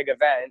win a big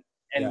event,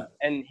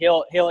 and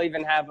he'll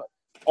even have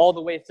all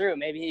the way through.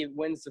 Maybe he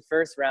wins the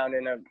first round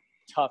in a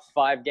tough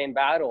 5-game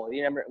battle.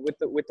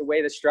 With the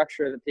way the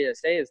structure of the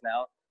PSA is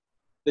now,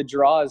 the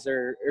draws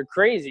are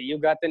crazy. You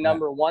got the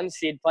number 1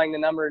 seed playing the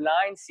number 9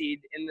 seed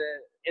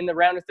in the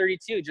round of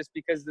 32, just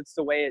because that's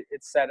the way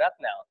it's set up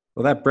now.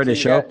 Well, that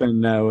British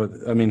Open,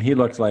 I mean, he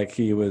looked like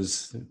he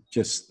was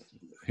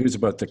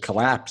about to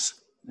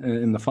collapse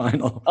in the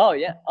final. Oh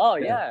yeah,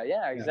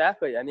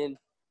 exactly. I mean,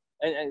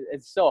 and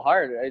it's so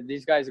hard.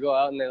 These guys go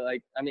out and they're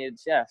like, I mean,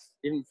 it's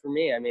even for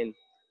me. I mean,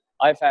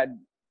 I've had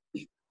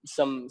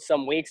some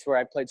weeks where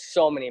I played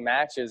so many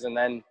matches, and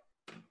then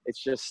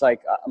it's just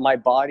like my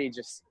body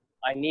just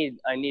I need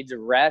to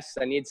rest.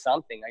 I need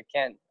something.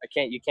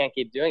 You can't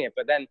keep doing it.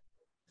 But then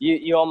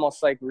you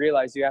almost like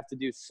realize you have to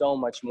do so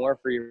much more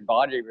for your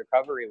body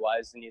recovery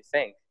wise than you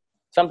think.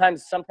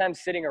 Sometimes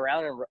sitting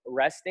around and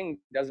resting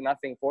does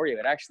nothing for you.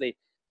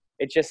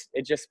 It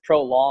just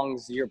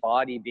prolongs your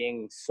body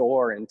being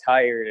sore and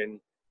tired and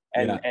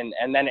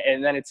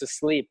then it's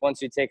asleep. Once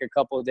you take a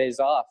couple of days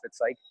off, it's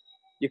like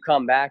you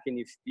come back and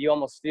you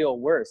almost feel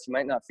worse. You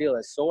might not feel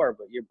as sore,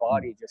 but your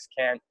body just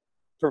can't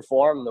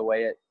perform the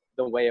way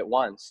it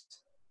wants.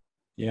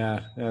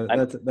 Yeah,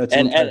 that's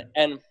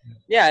and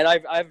yeah, and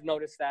I've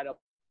noticed that a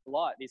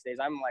lot these days.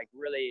 I'm like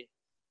really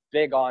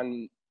big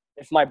on,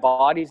 if my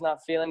body's not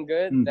feeling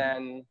good,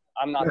 then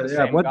I'm not the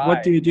same guy.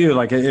 What do you do?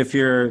 Like if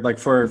you're like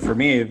for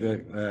me,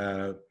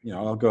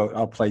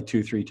 I'll play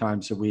 2-3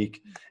 times a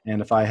week,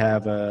 and if I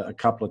have a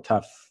couple of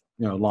tough,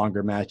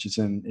 longer matches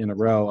in a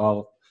row,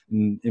 I'll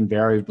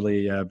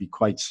invariably be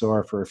quite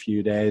sore for a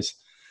few days.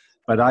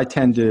 But I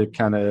tend to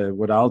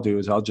what I'll do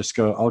is I'll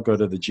go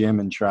to the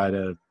gym and try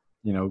to,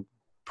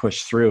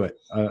 push through it.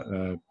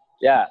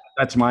 Yeah,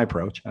 that's my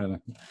approach.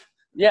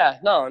 Yeah,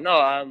 no.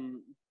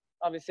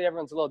 Obviously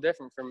everyone's a little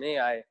different. For me,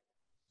 I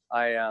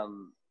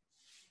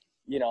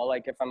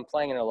like if I'm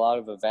playing in a lot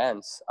of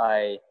events,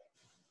 I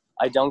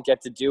don't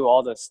get to do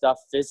all the stuff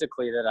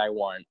physically that I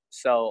want.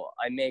 So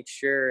I make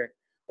sure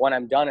when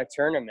I'm done a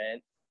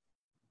tournament,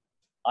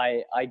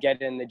 I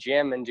get in the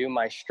gym and do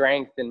my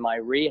strength and my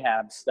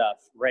rehab stuff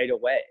right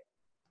away.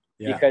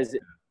 Yeah. Because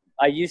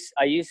I used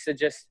to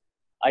just,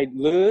 I'd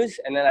lose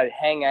and then I'd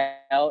hang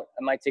out.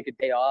 I might take a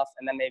day off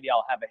and then maybe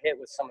I'll have a hit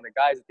with some of the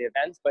guys at the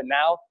events. But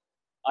now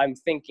I'm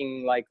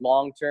thinking like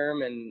long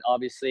term, and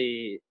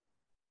obviously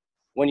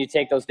when you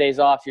take those days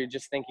off, you're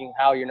just thinking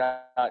how you're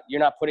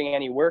not putting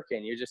any work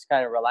in. You're just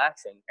kind of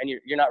relaxing, and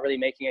you're not really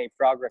making any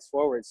progress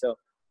forward. So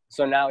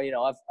now,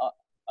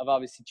 I've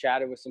obviously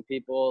chatted with some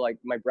people like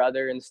my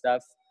brother and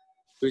stuff,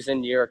 who's in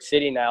New York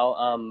City now.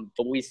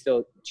 But we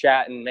still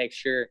chat and make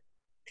sure,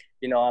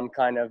 I'm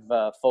kind of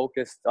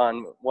focused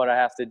on what I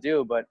have to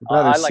do. But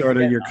I like sort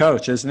of your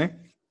coach, isn't he?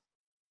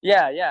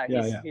 Yeah.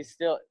 He's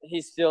still,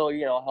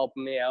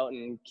 helping me out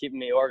and keeping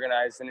me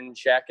organized and in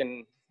check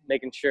and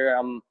making sure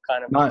I'm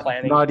kind of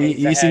planning. Not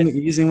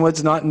easing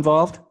what's not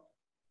involved.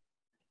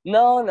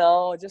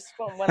 No. Just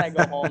when I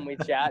go home, we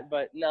chat.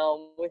 But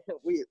no,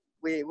 we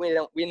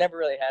never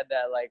really had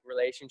that like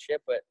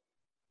relationship. But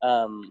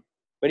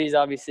he's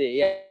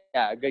obviously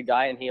a good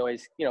guy, and he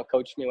always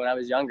coached me when I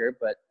was younger.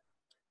 But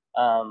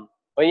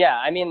yeah,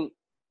 I mean,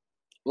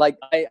 like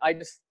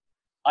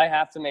I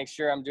have to make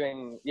sure I'm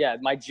doing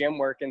my gym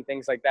work and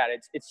things like that.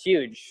 It's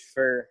huge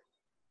for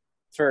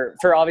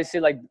obviously,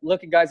 like,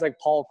 look at guys like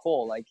Paul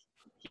Cole. Like,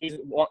 he's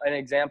an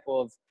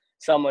example of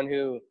someone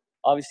who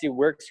obviously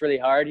works really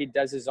hard. He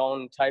does his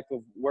own type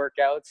of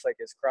workouts, like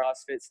his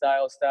CrossFit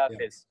style stuff.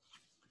 Yeah.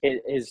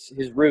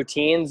 His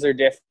routines are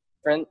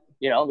different.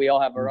 We all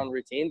have our own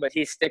routine, but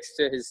he sticks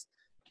to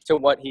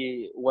what's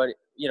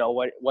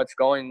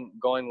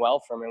going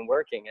well for him and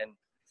working.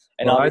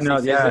 And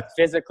obviously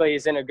physically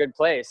he's in a good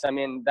place. I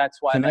mean, that's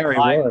why Canary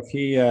Wharf.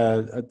 He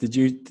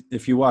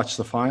if you watch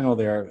the final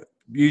there,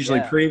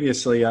 usually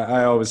previously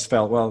I always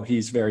felt, well,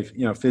 he's very,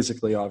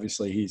 physically,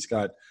 obviously he's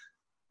got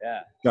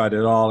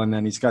it all, and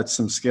then he's got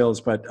some skills,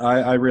 but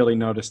I really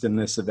noticed in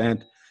this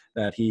event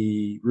that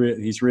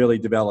he's really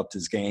developed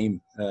his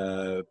game.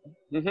 And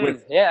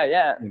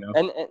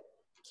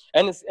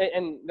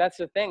that's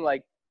the thing,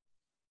 like,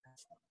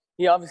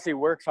 he obviously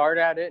works hard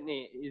at it, and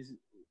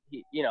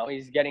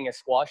he's getting a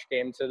squash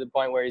game to the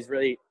point where he's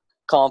really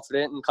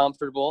confident and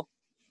comfortable,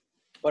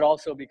 but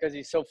also because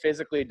he's so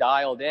physically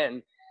dialed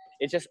in,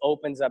 it just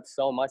opens up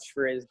so much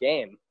for his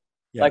game.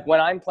 Yeah. Like when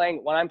I'm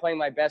playing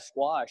my best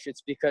squash,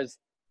 it's because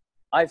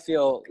I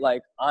feel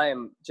like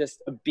I'm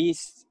just a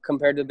beast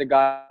compared to the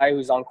guy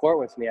who's on court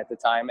with me at the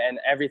time, and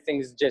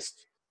everything's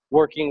just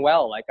working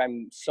well. Like,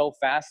 I'm so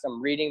fast,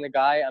 I'm reading the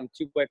guy, I'm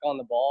too quick on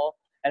the ball,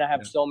 and I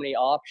have so many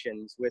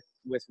options with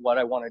what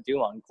I want to do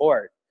on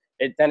court.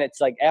 Then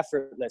it's like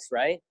effortless,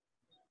 right?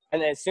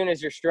 And as soon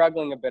as you're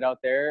struggling a bit out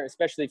there,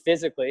 especially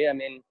physically, I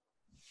mean,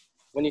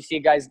 when you see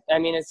guys, I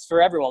mean, it's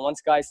for everyone.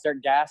 Once guys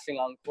start gassing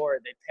on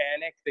court, they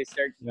panic, they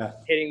start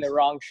hitting the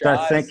wrong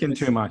shots. Start thinking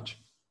too much.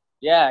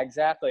 Yeah,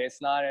 exactly.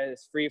 It's not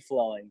as free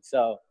flowing.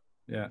 So,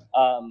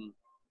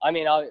 I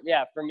mean,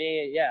 for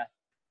me,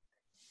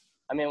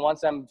 I mean,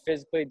 once I'm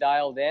physically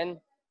dialed in,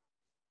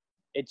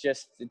 it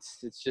just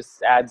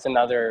adds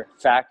another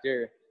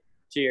factor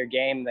to your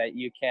game that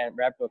you can't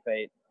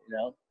replicate.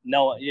 No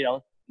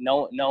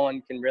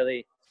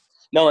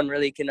one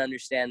really can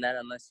understand that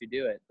unless you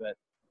do it. But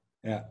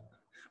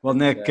well,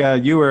 Nick,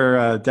 you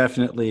were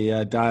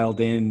definitely dialed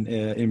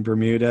in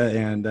Bermuda,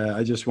 and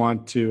I just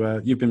want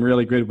to. You've been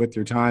really good with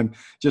your time.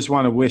 Just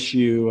want to wish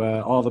you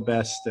all the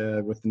best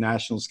with the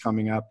Nationals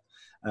coming up,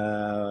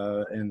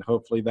 and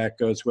hopefully that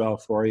goes well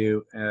for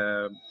you.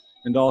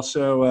 And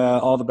also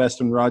all the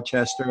best in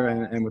Rochester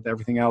and with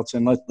everything else.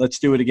 And let's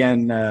do it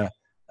again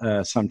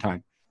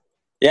sometime.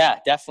 Yeah,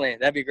 definitely.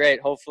 That'd be great.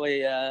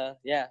 Hopefully,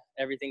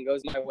 everything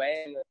goes my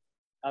way in the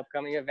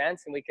upcoming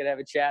events, and we could have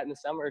a chat in the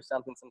summer or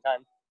something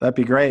sometime. That'd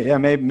be great. Yeah,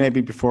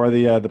 maybe before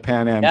the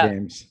Pan Am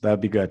Games.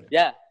 That'd be good.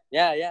 Yeah.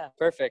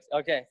 Perfect.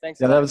 Okay, thanks.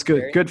 Yeah, that was good.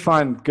 Barry. Good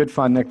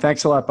fun, Nick.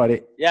 Thanks a lot,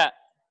 buddy. Yeah.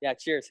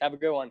 Cheers. Have a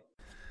good one.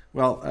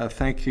 Well,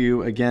 thank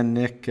you again,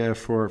 Nick,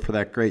 for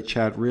that great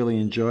chat. Really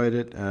enjoyed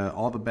it.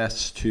 All the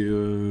best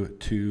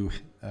to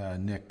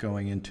Nick,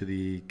 going into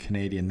the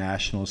Canadian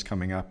Nationals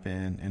coming up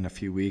in a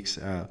few weeks.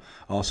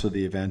 Also,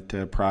 the event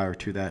prior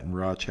to that in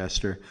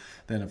Rochester.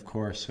 Then, of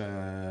course,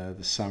 the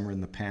summer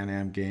in the Pan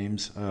Am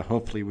Games.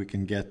 Hopefully, we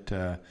can get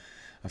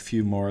a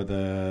few more of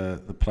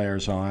the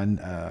players on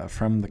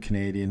from the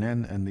Canadian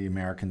and the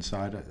American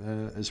side,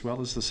 as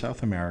well as the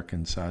South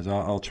American side.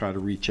 I'll try to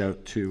reach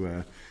out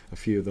to a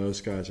few of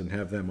those guys and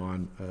have them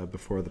on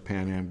before the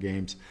Pan Am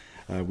Games.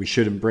 We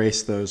should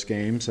embrace those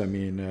games. I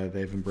mean,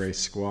 they've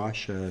embraced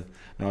squash,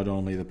 not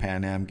only the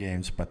Pan Am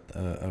Games, but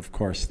of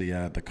course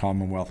the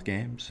Commonwealth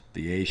Games,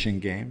 the Asian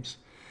Games,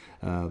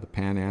 the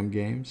Pan Am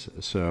Games.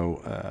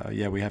 So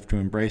yeah, we have to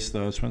embrace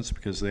those ones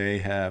because they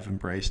have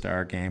embraced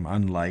our game,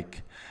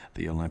 unlike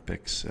the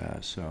Olympics.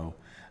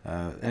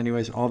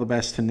 Anyways, all the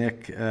best to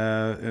Nick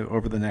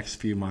over the next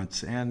few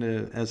months. And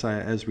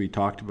as we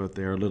talked about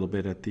there a little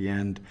bit at the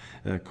end,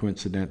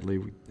 coincidentally,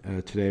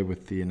 today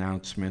with the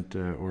announcement,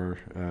 or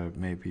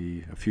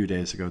maybe a few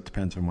days ago, it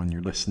depends on when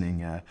you're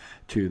listening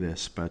to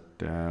this, but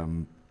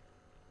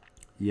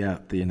yeah,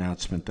 the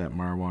announcement that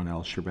Marwan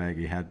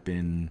El-Shorbagy had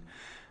been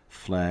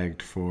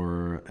flagged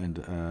for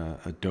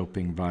a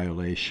doping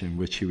violation,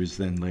 which he was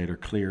then later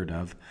cleared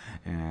of,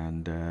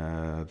 and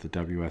the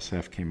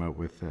WSF came out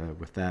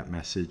with that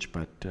message,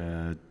 but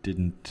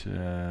didn't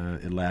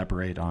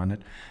elaborate on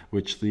it,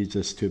 which leads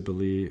us to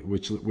believe,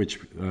 which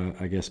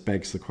I guess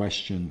begs the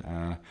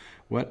question: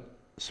 what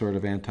sort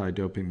of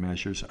anti-doping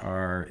measures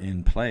are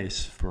in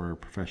place for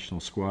professional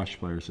squash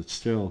players? It's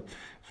still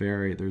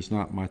there's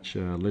not much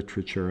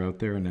literature out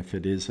there, and if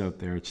it is out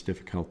there, it's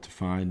difficult to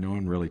find. No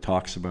one really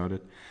talks about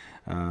it.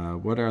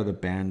 What are the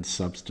banned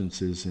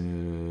substances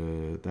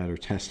that are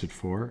tested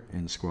for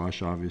in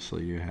squash?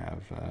 Obviously, you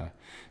have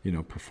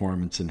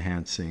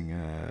performance-enhancing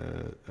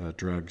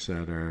drugs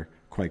that are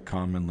quite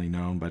commonly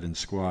known, but in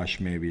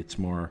squash, maybe it's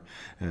more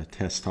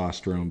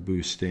testosterone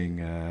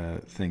boosting,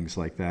 things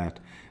like that.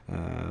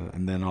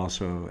 And then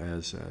also,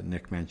 as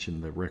Nick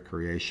mentioned, the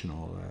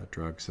recreational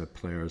drugs that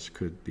players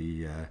could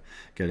be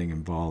getting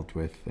involved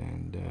with,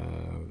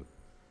 and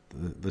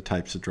the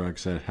types of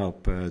drugs that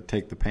help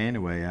take the pain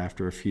away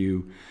after a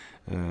few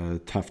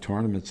tough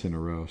tournaments in a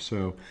row.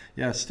 So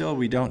yeah, still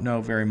we don't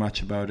know very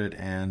much about it,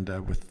 and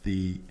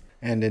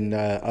in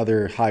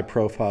other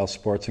high-profile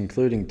sports,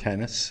 including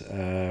tennis,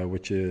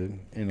 which in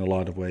a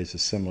lot of ways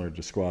is similar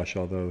to squash,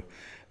 although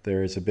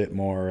there is a bit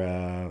more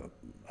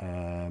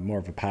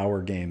of a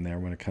power game there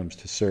when it comes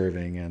to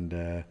serving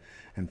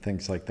and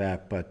things like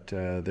that. But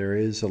there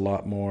is a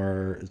lot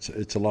more.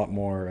 It's a lot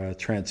more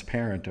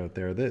transparent out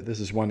there. This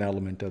is one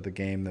element of the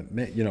game that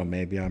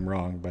maybe I'm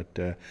wrong, but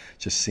it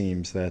just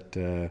seems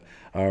that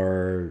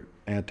our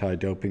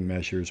anti-doping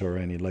measures or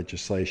any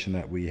legislation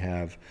that we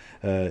have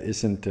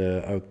isn't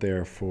out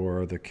there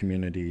for the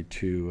community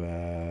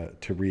to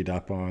read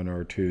up on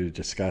or to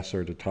discuss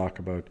or to talk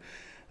about.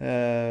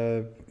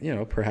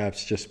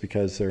 Perhaps just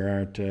because there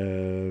aren't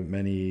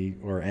many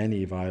or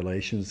any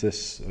violations.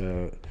 This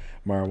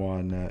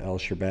Marwan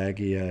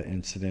El-Shorbagy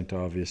incident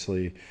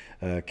obviously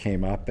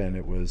came up, and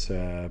it was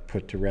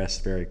put to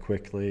rest very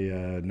quickly.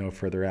 No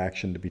further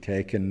action to be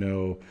taken.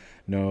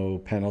 No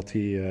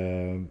penalty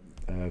to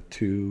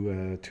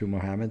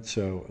Mohammed.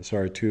 To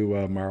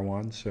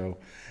Marwan. So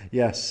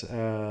yes,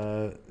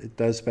 it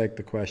does beg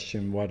the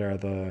question: what are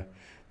the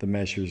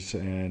measures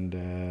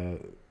and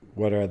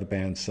what are the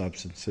banned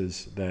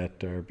substances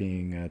that are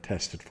being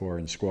tested for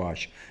in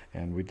squash?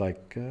 And I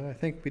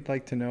think we'd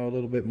like to know a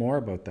little bit more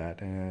about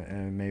that,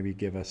 and maybe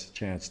give us a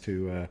chance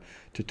to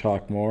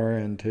talk more.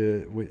 And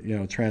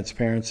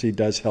transparency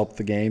does help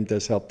the game,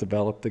 does help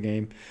develop the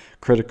game.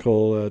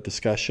 Critical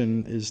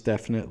discussion is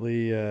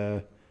definitely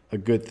a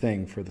good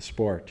thing for the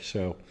sport.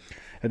 So,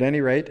 at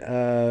any rate,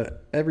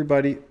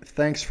 everybody,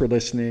 thanks for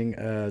listening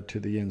to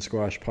the In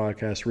Squash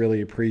podcast.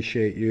 Really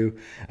appreciate you.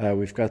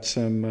 We've got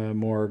some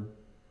more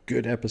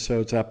good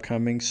episodes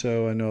upcoming,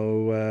 so I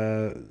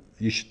know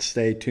you should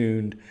stay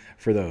tuned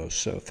for those.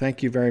 So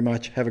thank you very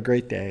much. Have a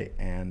great day,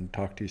 and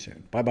talk to you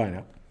soon. Bye-bye now.